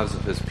lives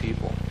of His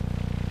people.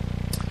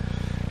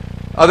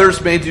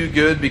 Others may do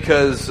good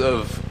because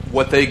of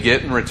what they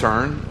get in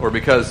return, or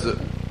because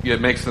it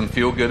makes them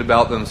feel good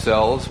about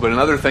themselves. But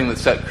another thing that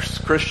sets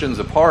Christians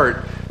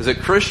apart is that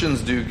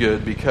Christians do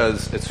good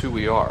because it's who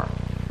we are.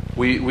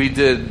 We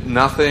did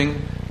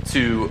nothing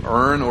to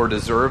earn or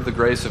deserve the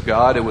grace of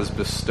God. It was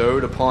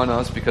bestowed upon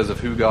us because of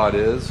who God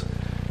is.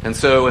 And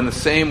so in the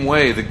same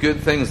way, the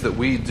good things that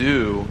we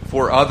do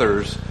for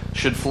others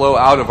should flow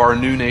out of our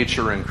new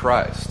nature in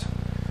Christ.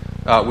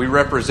 We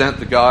represent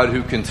the God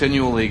who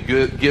continually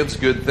gives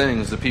good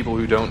things to people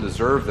who don't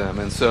deserve them.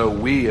 And so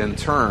we, in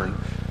turn,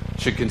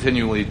 should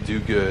continually do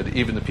good,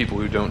 even to people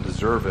who don't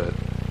deserve it,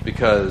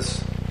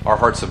 because our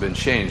hearts have been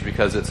changed,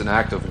 because it's an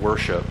act of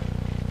worship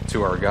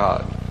to our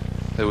God.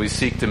 That we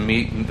seek to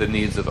meet the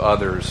needs of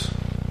others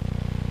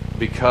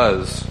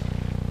because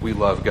we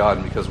love God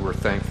and because we're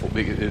thankful.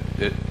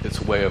 It's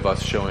a way of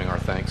us showing our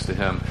thanks to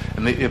Him.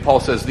 And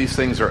Paul says these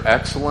things are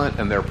excellent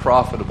and they're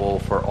profitable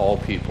for all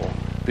people.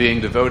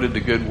 Being devoted to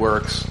good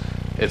works,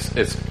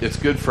 it's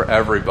good for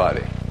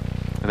everybody.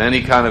 And then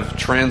he kind of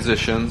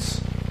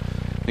transitions.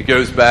 It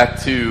goes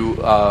back to,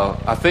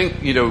 I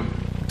think,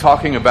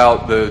 talking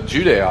about the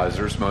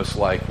Judaizers most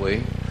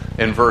likely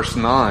in verse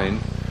 9.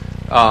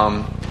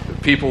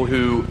 People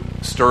who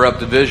stir up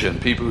division,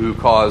 people who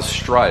cause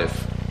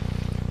strife.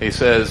 He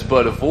says,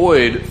 but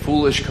avoid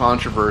foolish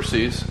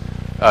controversies,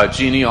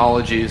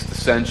 genealogies,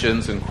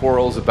 dissensions, and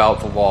quarrels about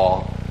the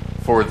law,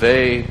 for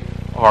they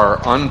are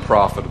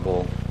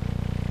unprofitable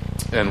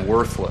and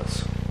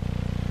worthless.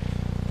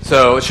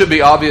 So it should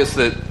be obvious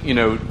that,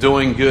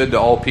 doing good to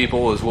all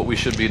people is what we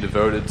should be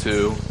devoted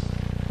to.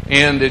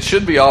 And it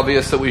should be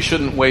obvious that we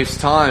shouldn't waste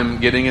time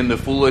getting into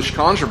foolish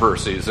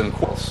controversies and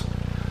quarrels.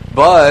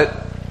 But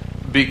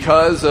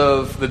because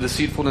of the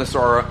deceitfulness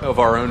of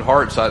our own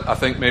hearts, I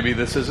think maybe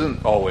this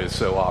isn't always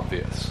so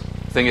obvious.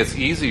 I think it's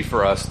easy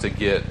for us to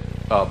get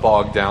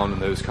bogged down in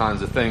those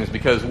kinds of things,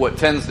 because what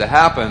tends to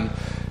happen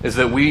is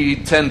that we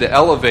tend to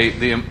elevate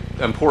the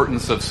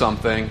importance of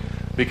something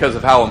because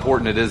of how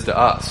important it is to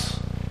us,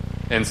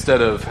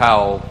 instead of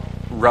how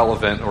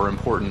relevant or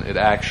important it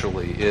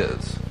actually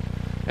is.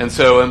 And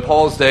so in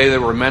Paul's day,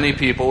 there were many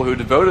people who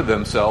devoted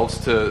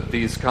themselves to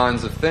these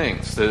kinds of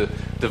things, to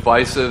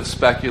divisive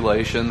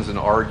speculations and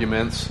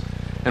arguments.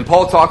 And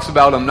Paul talks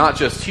about them not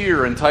just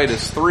here in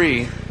Titus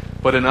 3,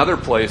 but in other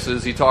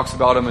places. He talks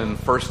about them in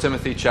 1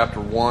 Timothy chapter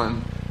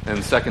 1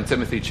 and 2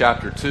 Timothy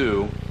chapter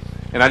 2.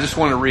 And I just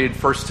want to read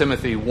 1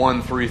 Timothy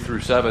 1, 3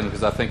 through 7,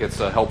 because I think it's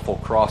a helpful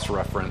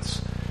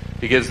cross-reference.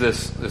 He gives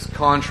this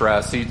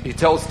contrast. He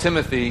tells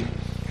Timothy,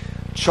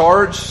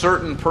 charge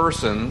certain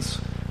persons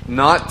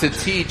not to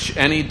teach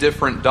any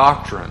different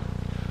doctrine,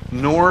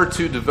 nor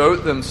to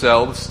devote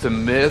themselves to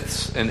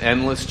myths and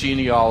endless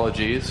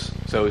genealogies.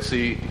 So we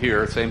see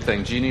here, same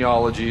thing,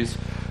 genealogies,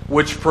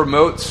 which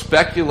promote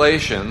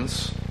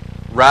speculations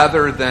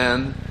rather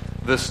than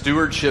the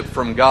stewardship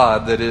from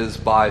God that is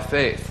by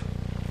faith.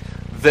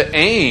 The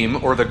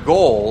aim or the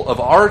goal of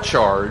our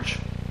charge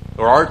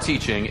or our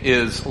teaching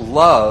is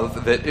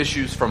love that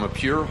issues from a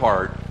pure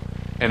heart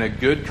and a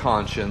good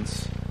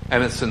conscience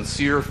and a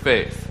sincere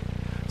faith.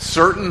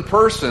 Certain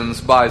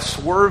persons, by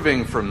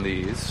swerving from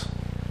these,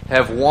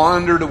 have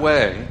wandered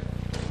away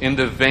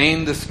into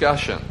vain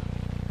discussion,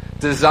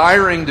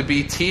 desiring to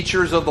be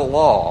teachers of the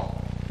law,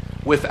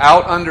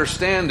 without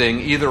understanding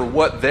either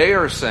what they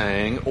are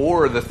saying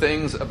or the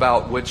things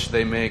about which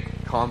they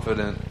make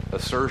confident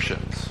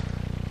assertions.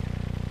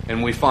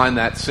 And we find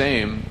that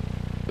same,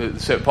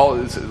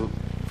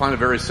 find a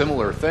very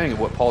similar thing,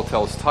 what Paul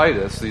tells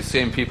Titus. These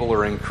same people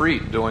are in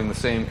Crete doing the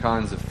same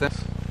kinds of things,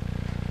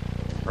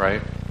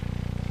 right?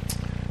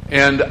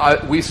 And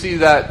we see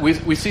that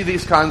we see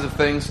these kinds of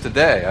things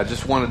today. I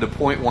just wanted to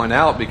point one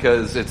out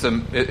because it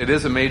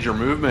is a major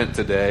movement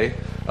today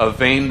of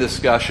vain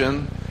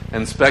discussion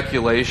and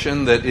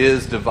speculation that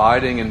is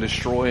dividing and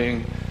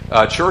destroying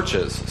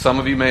churches. Some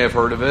of you may have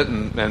heard of it,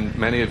 and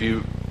many of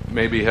you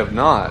maybe have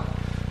not.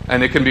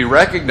 And it can be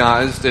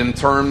recognized in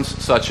terms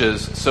such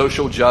as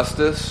social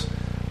justice,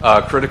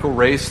 critical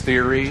race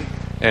theory,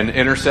 and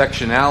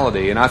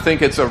intersectionality. And I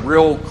think it's a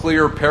real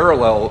clear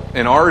parallel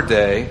in our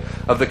day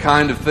of the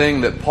kind of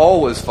thing that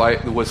Paul was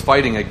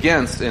fighting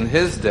against in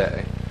his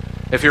day.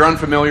 If you're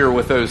unfamiliar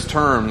with those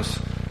terms,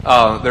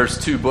 there's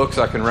two books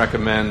I can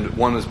recommend.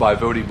 One is by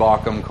Vodi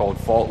Bakum called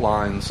Fault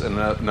Lines, and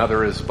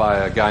another is by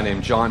a guy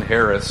named John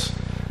Harris,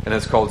 and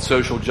it's called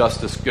Social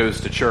Justice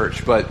Goes to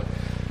Church. But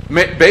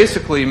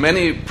basically,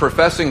 many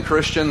professing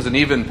Christians and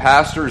even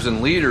pastors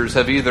and leaders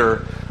have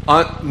either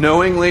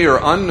knowingly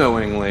or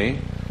unknowingly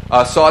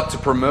sought to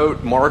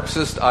promote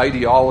Marxist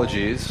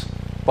ideologies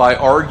by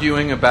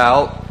arguing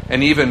about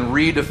and even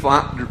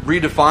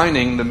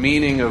redefining the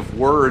meaning of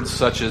words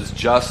such as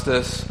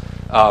justice,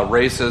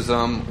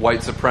 racism,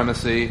 white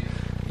supremacy.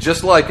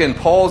 Just like in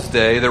Paul's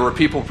day, there were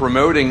people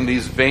promoting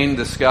these vain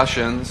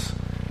discussions,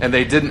 and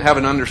they didn't have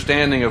an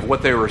understanding of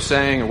what they were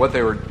saying or what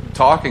they were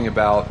talking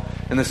about.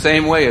 In the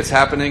same way, it's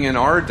happening in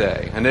our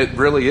day. And it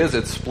really is.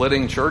 It's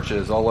splitting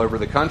churches all over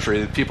the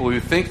country. People who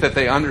think that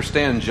they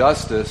understand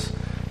justice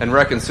and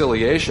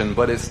reconciliation,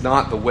 but it's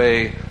not the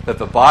way that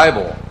the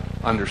Bible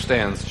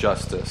understands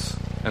justice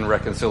and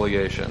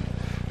reconciliation.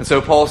 And so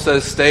Paul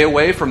says, stay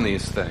away from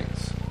these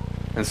things.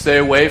 And stay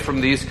away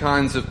from these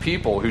kinds of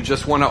people who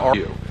just want to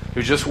argue,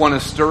 who just want to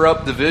stir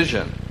up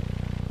division.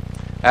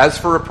 As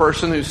for a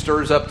person who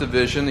stirs up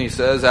division, he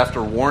says,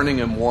 after warning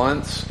him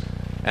once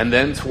and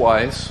then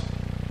twice,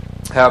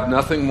 have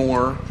nothing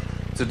more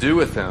to do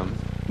with him,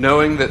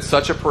 knowing that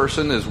such a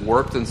person is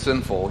warped and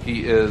sinful.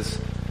 He is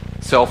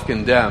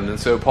self-condemned. And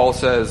so Paul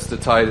says to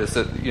Titus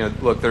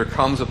that, look, there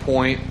comes a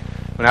point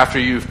when after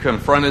you've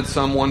confronted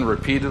someone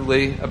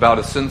repeatedly about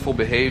a sinful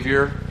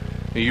behavior,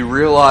 you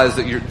realize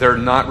that they're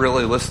not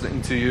really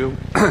listening to you.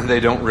 They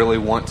don't really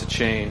want to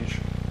change.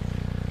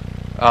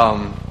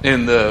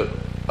 In the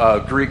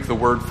Greek, the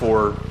word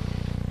for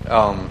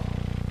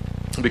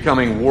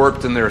becoming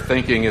warped in their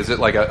thinking is it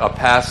like a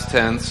past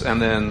tense,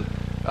 and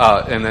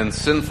then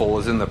sinful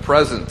is in the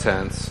present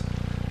tense.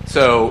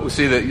 So we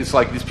see that it's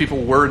like these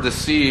people were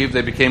deceived,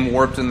 they became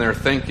warped in their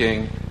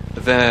thinking,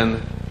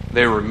 then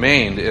they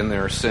remained in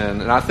their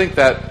sin. And I think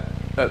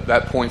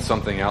that points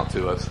something out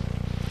to us.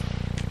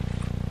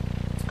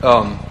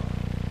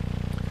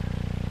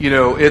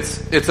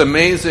 It's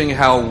amazing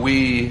how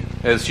we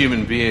as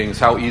human beings,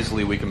 how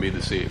easily we can be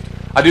deceived.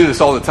 I do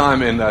this all the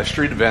time in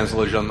street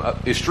evangelism.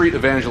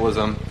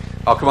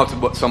 I'll come up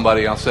to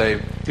somebody, I'll say,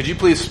 could you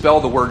please spell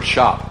the word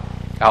shop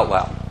out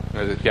loud?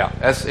 Yeah,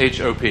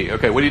 S-H-O-P.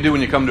 Okay, what do you do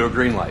when you come to a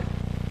green light?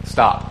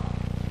 Stop.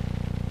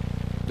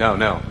 No,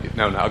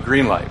 a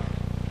green light.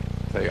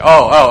 Say,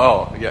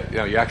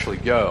 yeah, you actually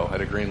go at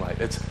a green light.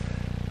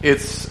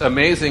 It's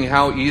amazing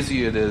how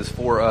easy it is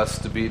for us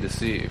to be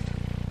deceived.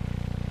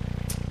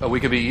 We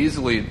can be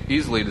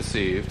easily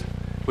deceived.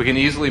 We can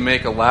easily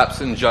make a lapse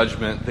in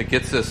judgment that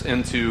gets us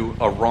into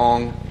a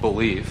wrong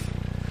belief.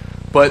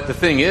 But the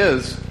thing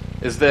is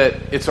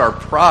that it's our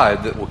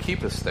pride that will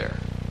keep us there.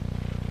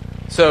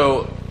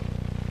 So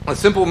a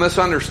simple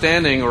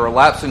misunderstanding or a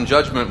lapse in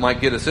judgment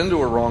might get us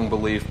into a wrong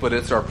belief, but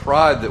it's our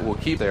pride that will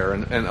keep there.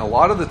 And a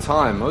lot of the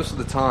time, most of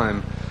the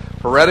time,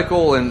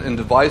 heretical and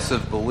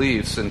divisive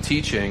beliefs and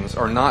teachings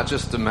are not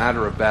just a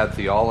matter of bad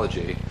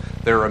theology.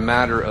 They're a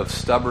matter of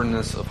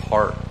stubbornness of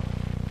heart.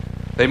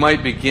 They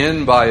might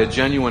begin by a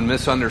genuine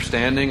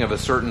misunderstanding of a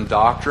certain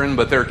doctrine,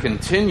 but they're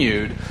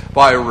continued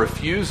by a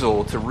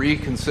refusal to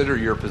reconsider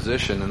your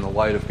position in the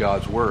light of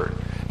God's Word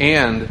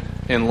and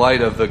in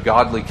light of the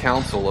godly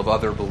counsel of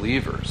other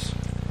believers.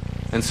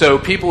 And so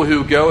people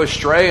who go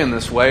astray in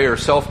this way are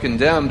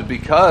self-condemned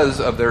because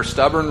of their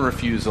stubborn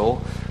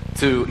refusal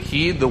to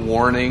heed the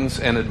warnings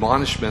and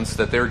admonishments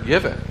that they're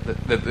given,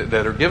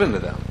 that are given to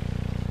them.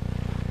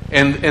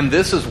 And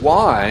this is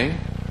why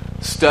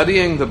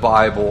studying the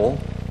Bible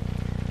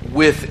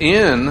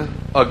within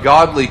a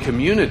godly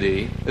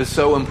community is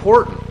so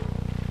important.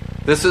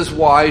 This is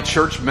why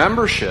church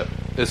membership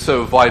is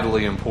so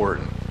vitally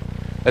important.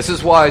 This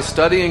is why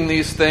studying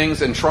these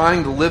things and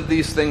trying to live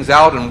these things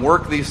out and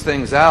work these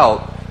things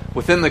out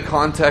within the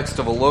context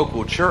of a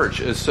local church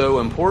is so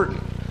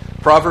important.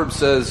 Proverbs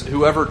says,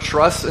 whoever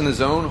trusts in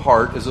his own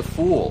heart is a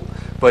fool,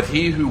 but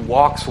he who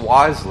walks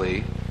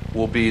wisely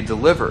will be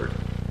delivered.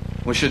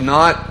 We should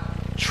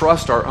not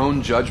trust our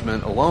own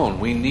judgment alone.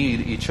 We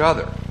need each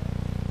other.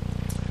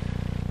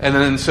 And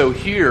then so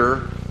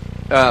here,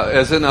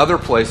 as in other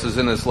places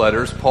in his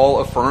letters,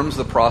 Paul affirms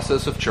the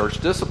process of church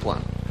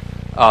discipline.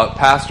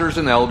 Pastors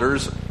and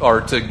elders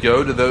are to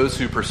go to those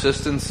who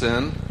persist in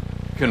sin,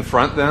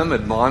 confront them,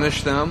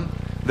 admonish them.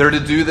 They're to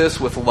do this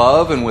with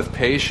love and with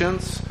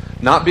patience,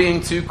 not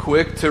being too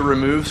quick to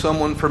remove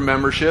someone from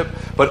membership,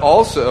 but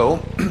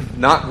also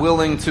not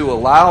willing to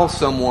allow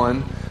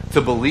someone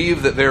to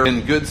believe that they're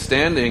in good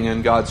standing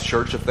in God's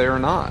church if they are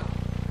not.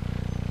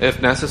 If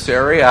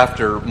necessary,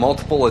 after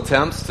multiple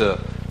attempts to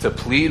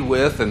plead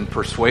with and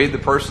persuade the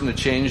person to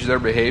change their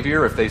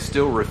behavior, if they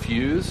still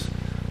refuse,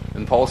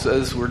 and Paul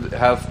says we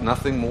have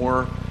nothing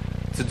more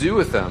to do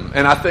with them.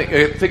 And I think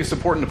it's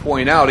important to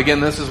point out, again,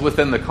 this is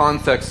within the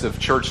context of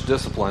church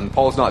discipline.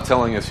 Paul's not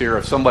telling us here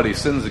if somebody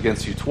sins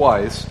against you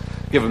twice,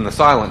 give them the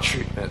silent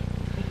treatment.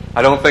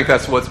 I don't think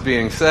that's what's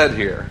being said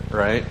here,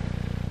 right?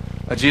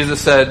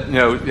 Jesus said,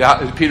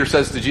 Peter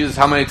says to Jesus,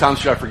 how many times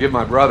should I forgive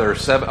my brother?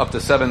 Up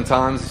to 7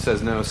 times? He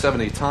says, no,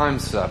 70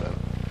 times 7.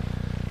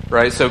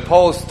 Right? So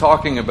Paul is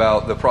talking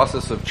about the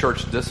process of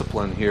church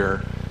discipline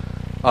here.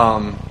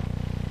 And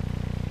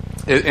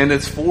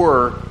it's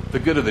for the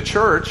good of the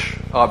church,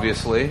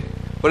 obviously,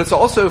 but it's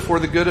also for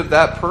the good of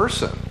that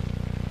person.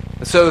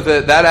 So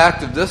that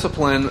act of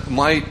discipline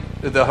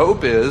the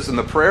hope is, and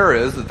the prayer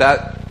is,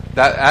 that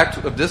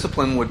act of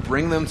discipline would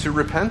bring them to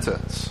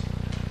repentance.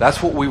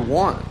 That's what we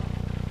want.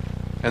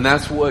 And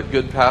that's what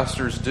good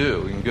pastors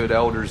do and good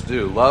elders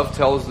do. Love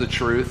tells the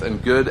truth,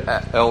 and good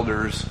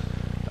elders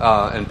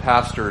and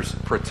pastors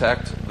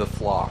protect the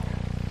flock.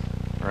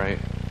 Right?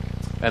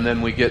 And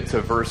then we get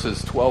to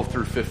verses 12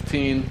 through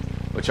 15,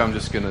 which I'm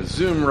just going to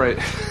zoom right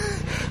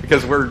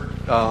because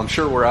I'm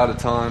sure we're out of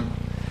time.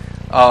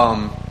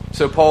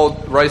 So Paul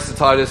writes to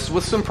Titus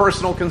with some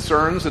personal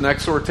concerns and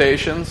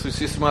exhortations. We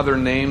see some other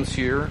names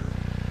here.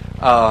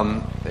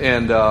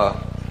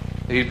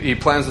 He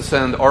plans to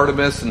send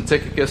Artemis and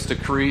Tychicus to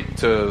Crete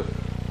to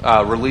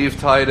relieve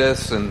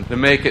Titus and to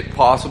make it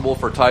possible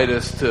for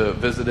Titus to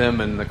visit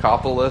him in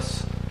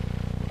Nicopolis,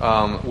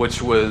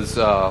 which was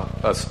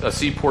a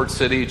seaport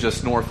city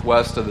just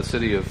northwest of the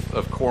city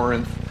of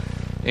Corinth.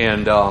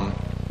 And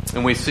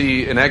we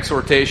see an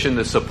exhortation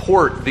to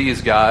support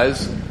these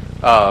guys,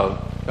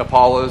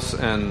 Apollos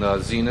and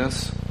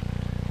Zenas.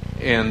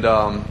 And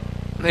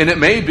it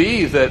may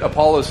be that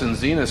Apollos and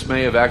Zenas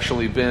may have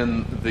actually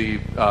been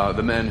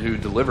the men who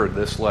delivered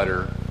this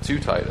letter to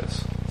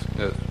Titus. It's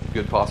a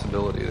good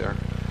possibility there.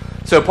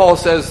 So Paul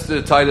says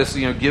to Titus,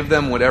 give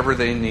them whatever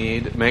they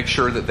need. Make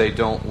sure that they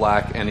don't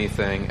lack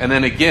anything. And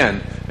then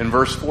again, in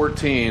verse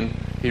 14,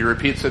 he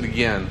repeats it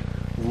again.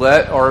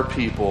 Let our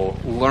people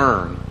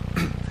learn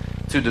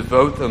to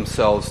devote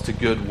themselves to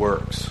good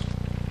works.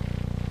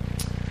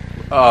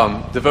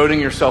 Devoting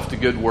yourself to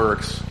good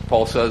works,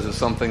 Paul says, is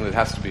something that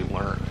has to be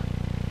learned.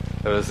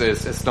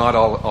 It's not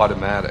all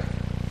automatic.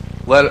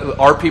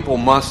 Our people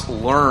must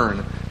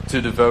learn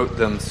to devote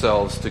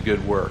themselves to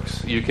good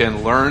works. You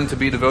can learn to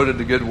be devoted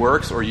to good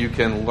works, or you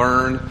can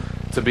learn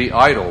to be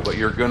idle, but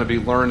you're going to be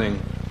learning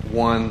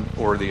one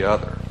or the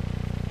other.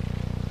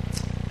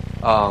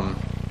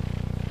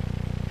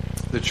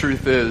 The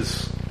truth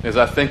is, as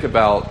I think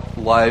about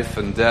life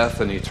and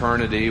death and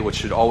eternity, which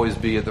should always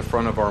be at the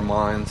front of our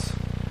minds,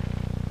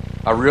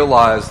 I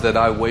realize that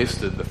I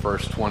wasted the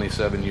first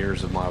 27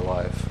 years of my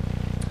life.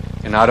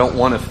 And I don't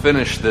want to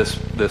finish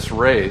this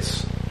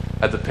race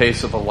at the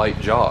pace of a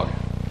light jog.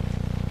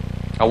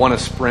 I want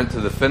to sprint to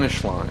the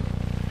finish line.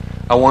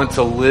 I want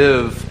to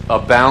live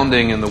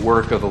abounding in the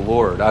work of the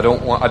Lord. I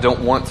don't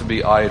want to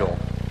be idle.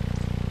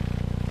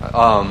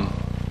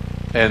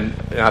 And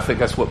I think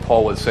that's what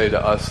Paul would say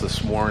to us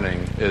this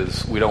morning,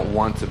 is we don't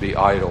want to be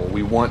idle.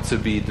 We want to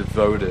be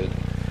devoted.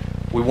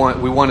 We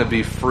want to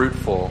be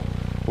fruitful.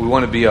 We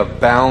want to be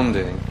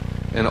abounding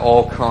in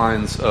all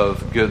kinds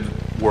of good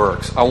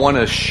works. I want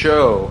to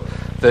show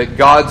that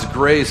God's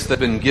grace that had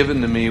been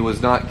given to me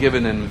was not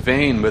given in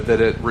vain, but that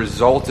it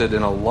resulted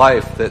in a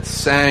life that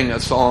sang a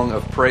song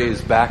of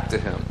praise back to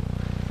Him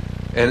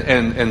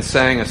and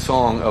sang a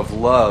song of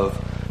love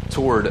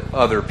toward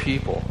other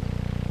people.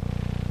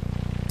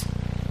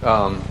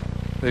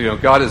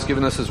 God has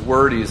given us His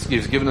Word.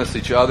 He's given us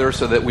each other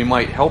so that we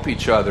might help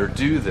each other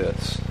do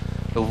this,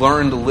 to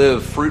learn to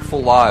live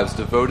fruitful lives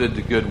devoted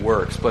to good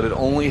works. But it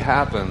only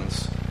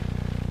happens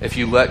if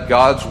you let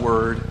God's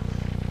Word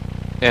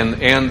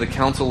and the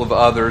counsel of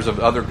others, of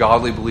other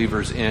godly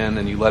believers in,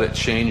 and you let it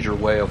change your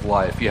way of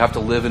life. You have to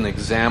live an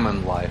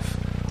examined life,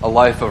 a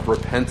life of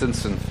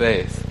repentance and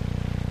faith.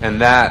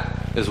 And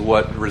that is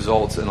what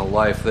results in a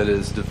life that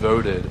is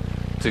devoted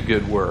to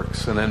good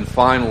works. And then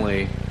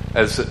finally,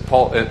 as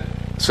Paul,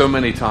 so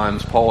many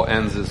times Paul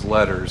ends his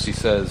letters, he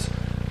says,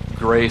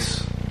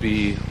 "Grace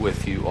be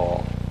with you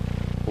all."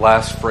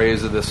 Last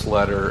phrase of this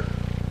letter,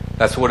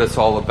 that's what it's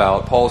all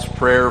about. Paul's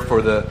prayer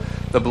for the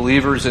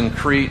believers in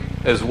Crete,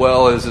 as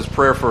well as his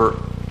prayer for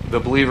the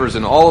believers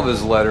in all of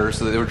his letters,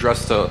 so that they were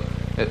addressed to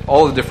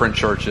all the different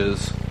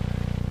churches.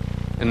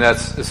 And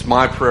it's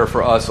my prayer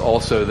for us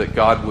also, that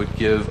God would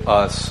give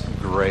us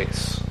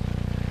grace.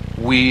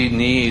 We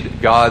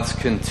need God's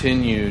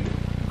continued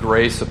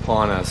grace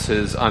upon us,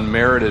 His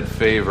unmerited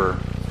favor.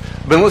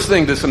 I've been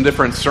listening to some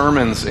different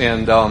sermons,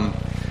 and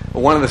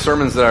one of the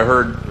sermons that I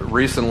heard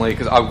recently,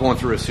 because I'm going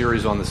through a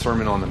series on the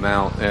Sermon on the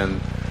Mount, and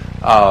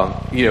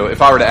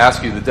if I were to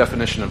ask you the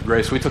definition of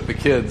grace, we took the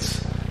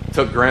kids,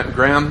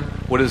 Graham,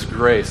 what is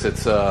grace?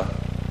 It's a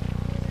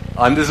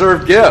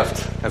undeserved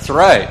gift. That's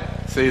right.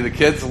 See, the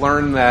kids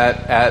learned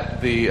that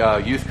at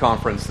the youth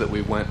conference that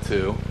we went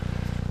to.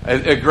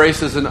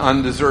 Grace is an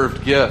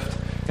undeserved gift.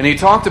 And he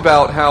talked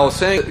about how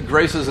saying that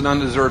grace is an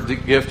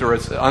undeserved gift, or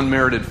it's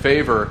unmerited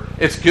favor,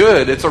 it's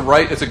good. It's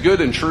a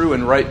good and true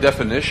and right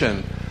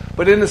definition.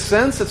 But in a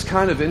sense, it's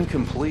kind of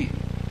incomplete.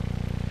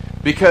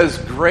 Because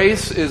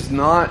grace is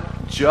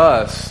not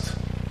just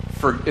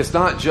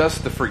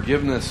the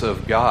forgiveness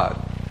of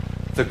God.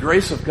 The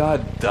grace of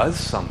God does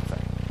something.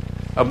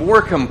 A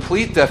more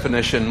complete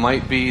definition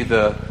might be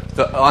the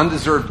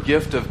undeserved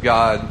gift of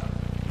God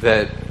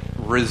that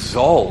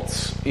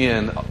results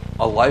in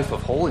a life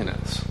of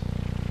holiness.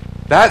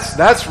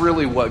 That's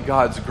really what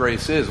God's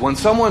grace is. When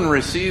someone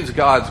receives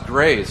God's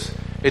grace,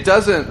 it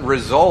doesn't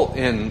result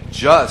in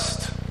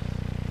just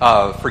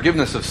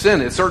forgiveness of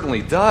sin. It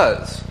certainly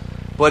does.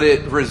 But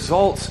it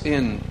results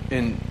in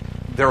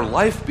their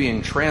life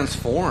being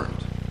transformed.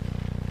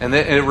 And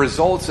it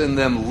results in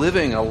them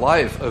living a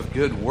life of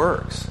good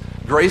works.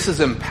 Grace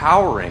is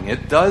empowering.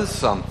 It does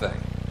something.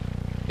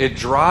 It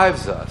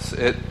drives us.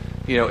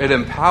 it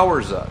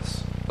empowers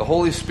us. The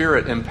Holy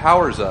Spirit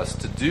empowers us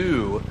to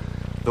do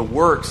the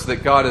works that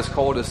God has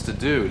called us to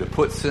do, to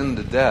put sin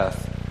to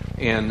death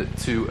and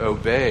to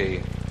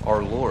obey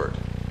our Lord.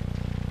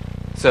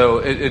 So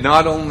it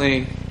not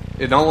only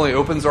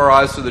opens our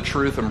eyes to the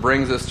truth and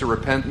brings us to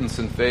repentance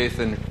and faith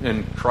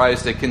in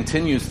Christ, it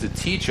continues to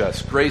teach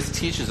us. Grace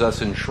teaches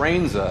us and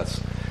trains us.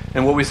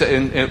 And what we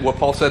said, and what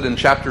Paul said in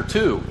chapter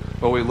 2,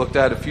 what we looked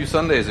at a few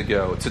Sundays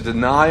ago, to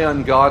deny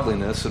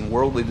ungodliness and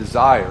worldly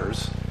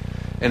desires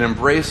and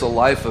embrace a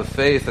life of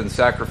faith and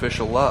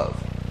sacrificial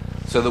love,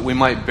 so that we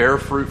might bear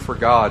fruit for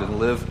God and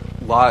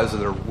live lives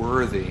that are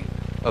worthy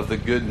of the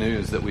good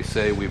news that we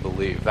say we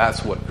believe.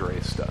 That's what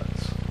grace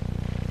does.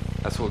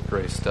 That's what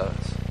grace does.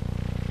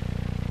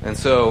 And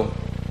so,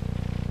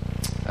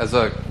 as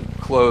I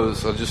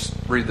close, I'll just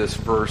read this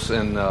verse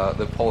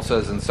that Paul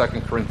says in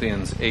 2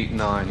 Corinthians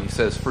 8:9. He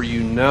says, "For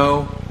you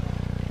know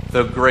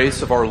the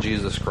grace of our Lord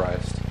Jesus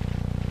Christ,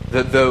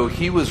 that though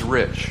he was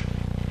rich,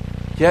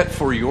 yet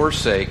for your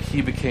sake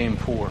he became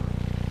poor,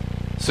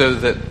 so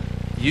that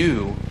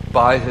you,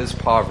 by his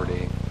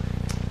poverty,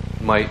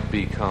 might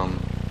become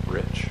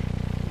rich."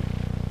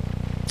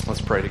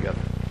 Let's pray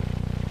together.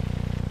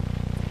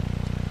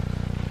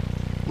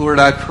 Lord,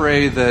 I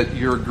pray that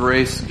your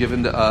grace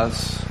given to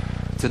us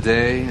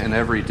today and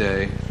every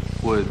day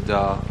would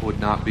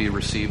not be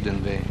received in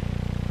vain.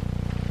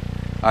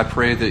 I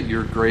pray that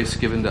your grace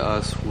given to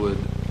us would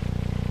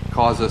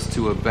cause us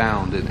to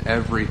abound in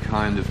every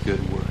kind of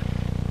good work.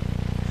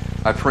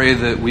 I pray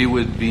that we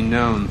would be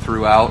known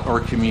throughout our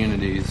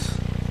communities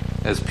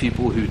as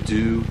people who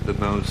do the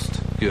most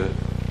good.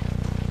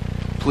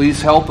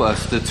 Please help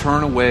us to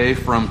turn away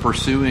from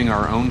pursuing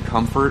our own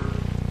comfort,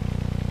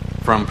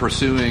 from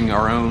pursuing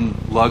our own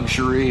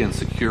luxury and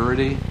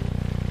security.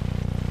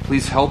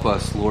 Please help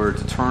us, Lord,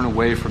 to turn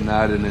away from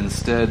that and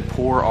instead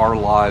pour our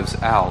lives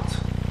out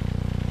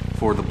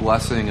for the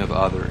blessing of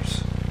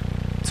others,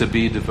 to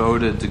be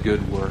devoted to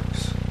good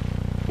works,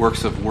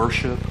 works of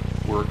worship,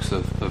 works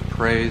of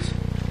praise,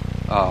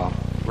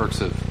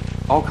 works of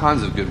all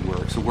kinds of good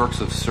works, works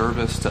of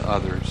service to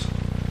others.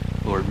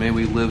 Lord, may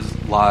we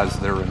live lives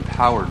that are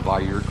empowered by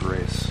your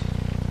grace.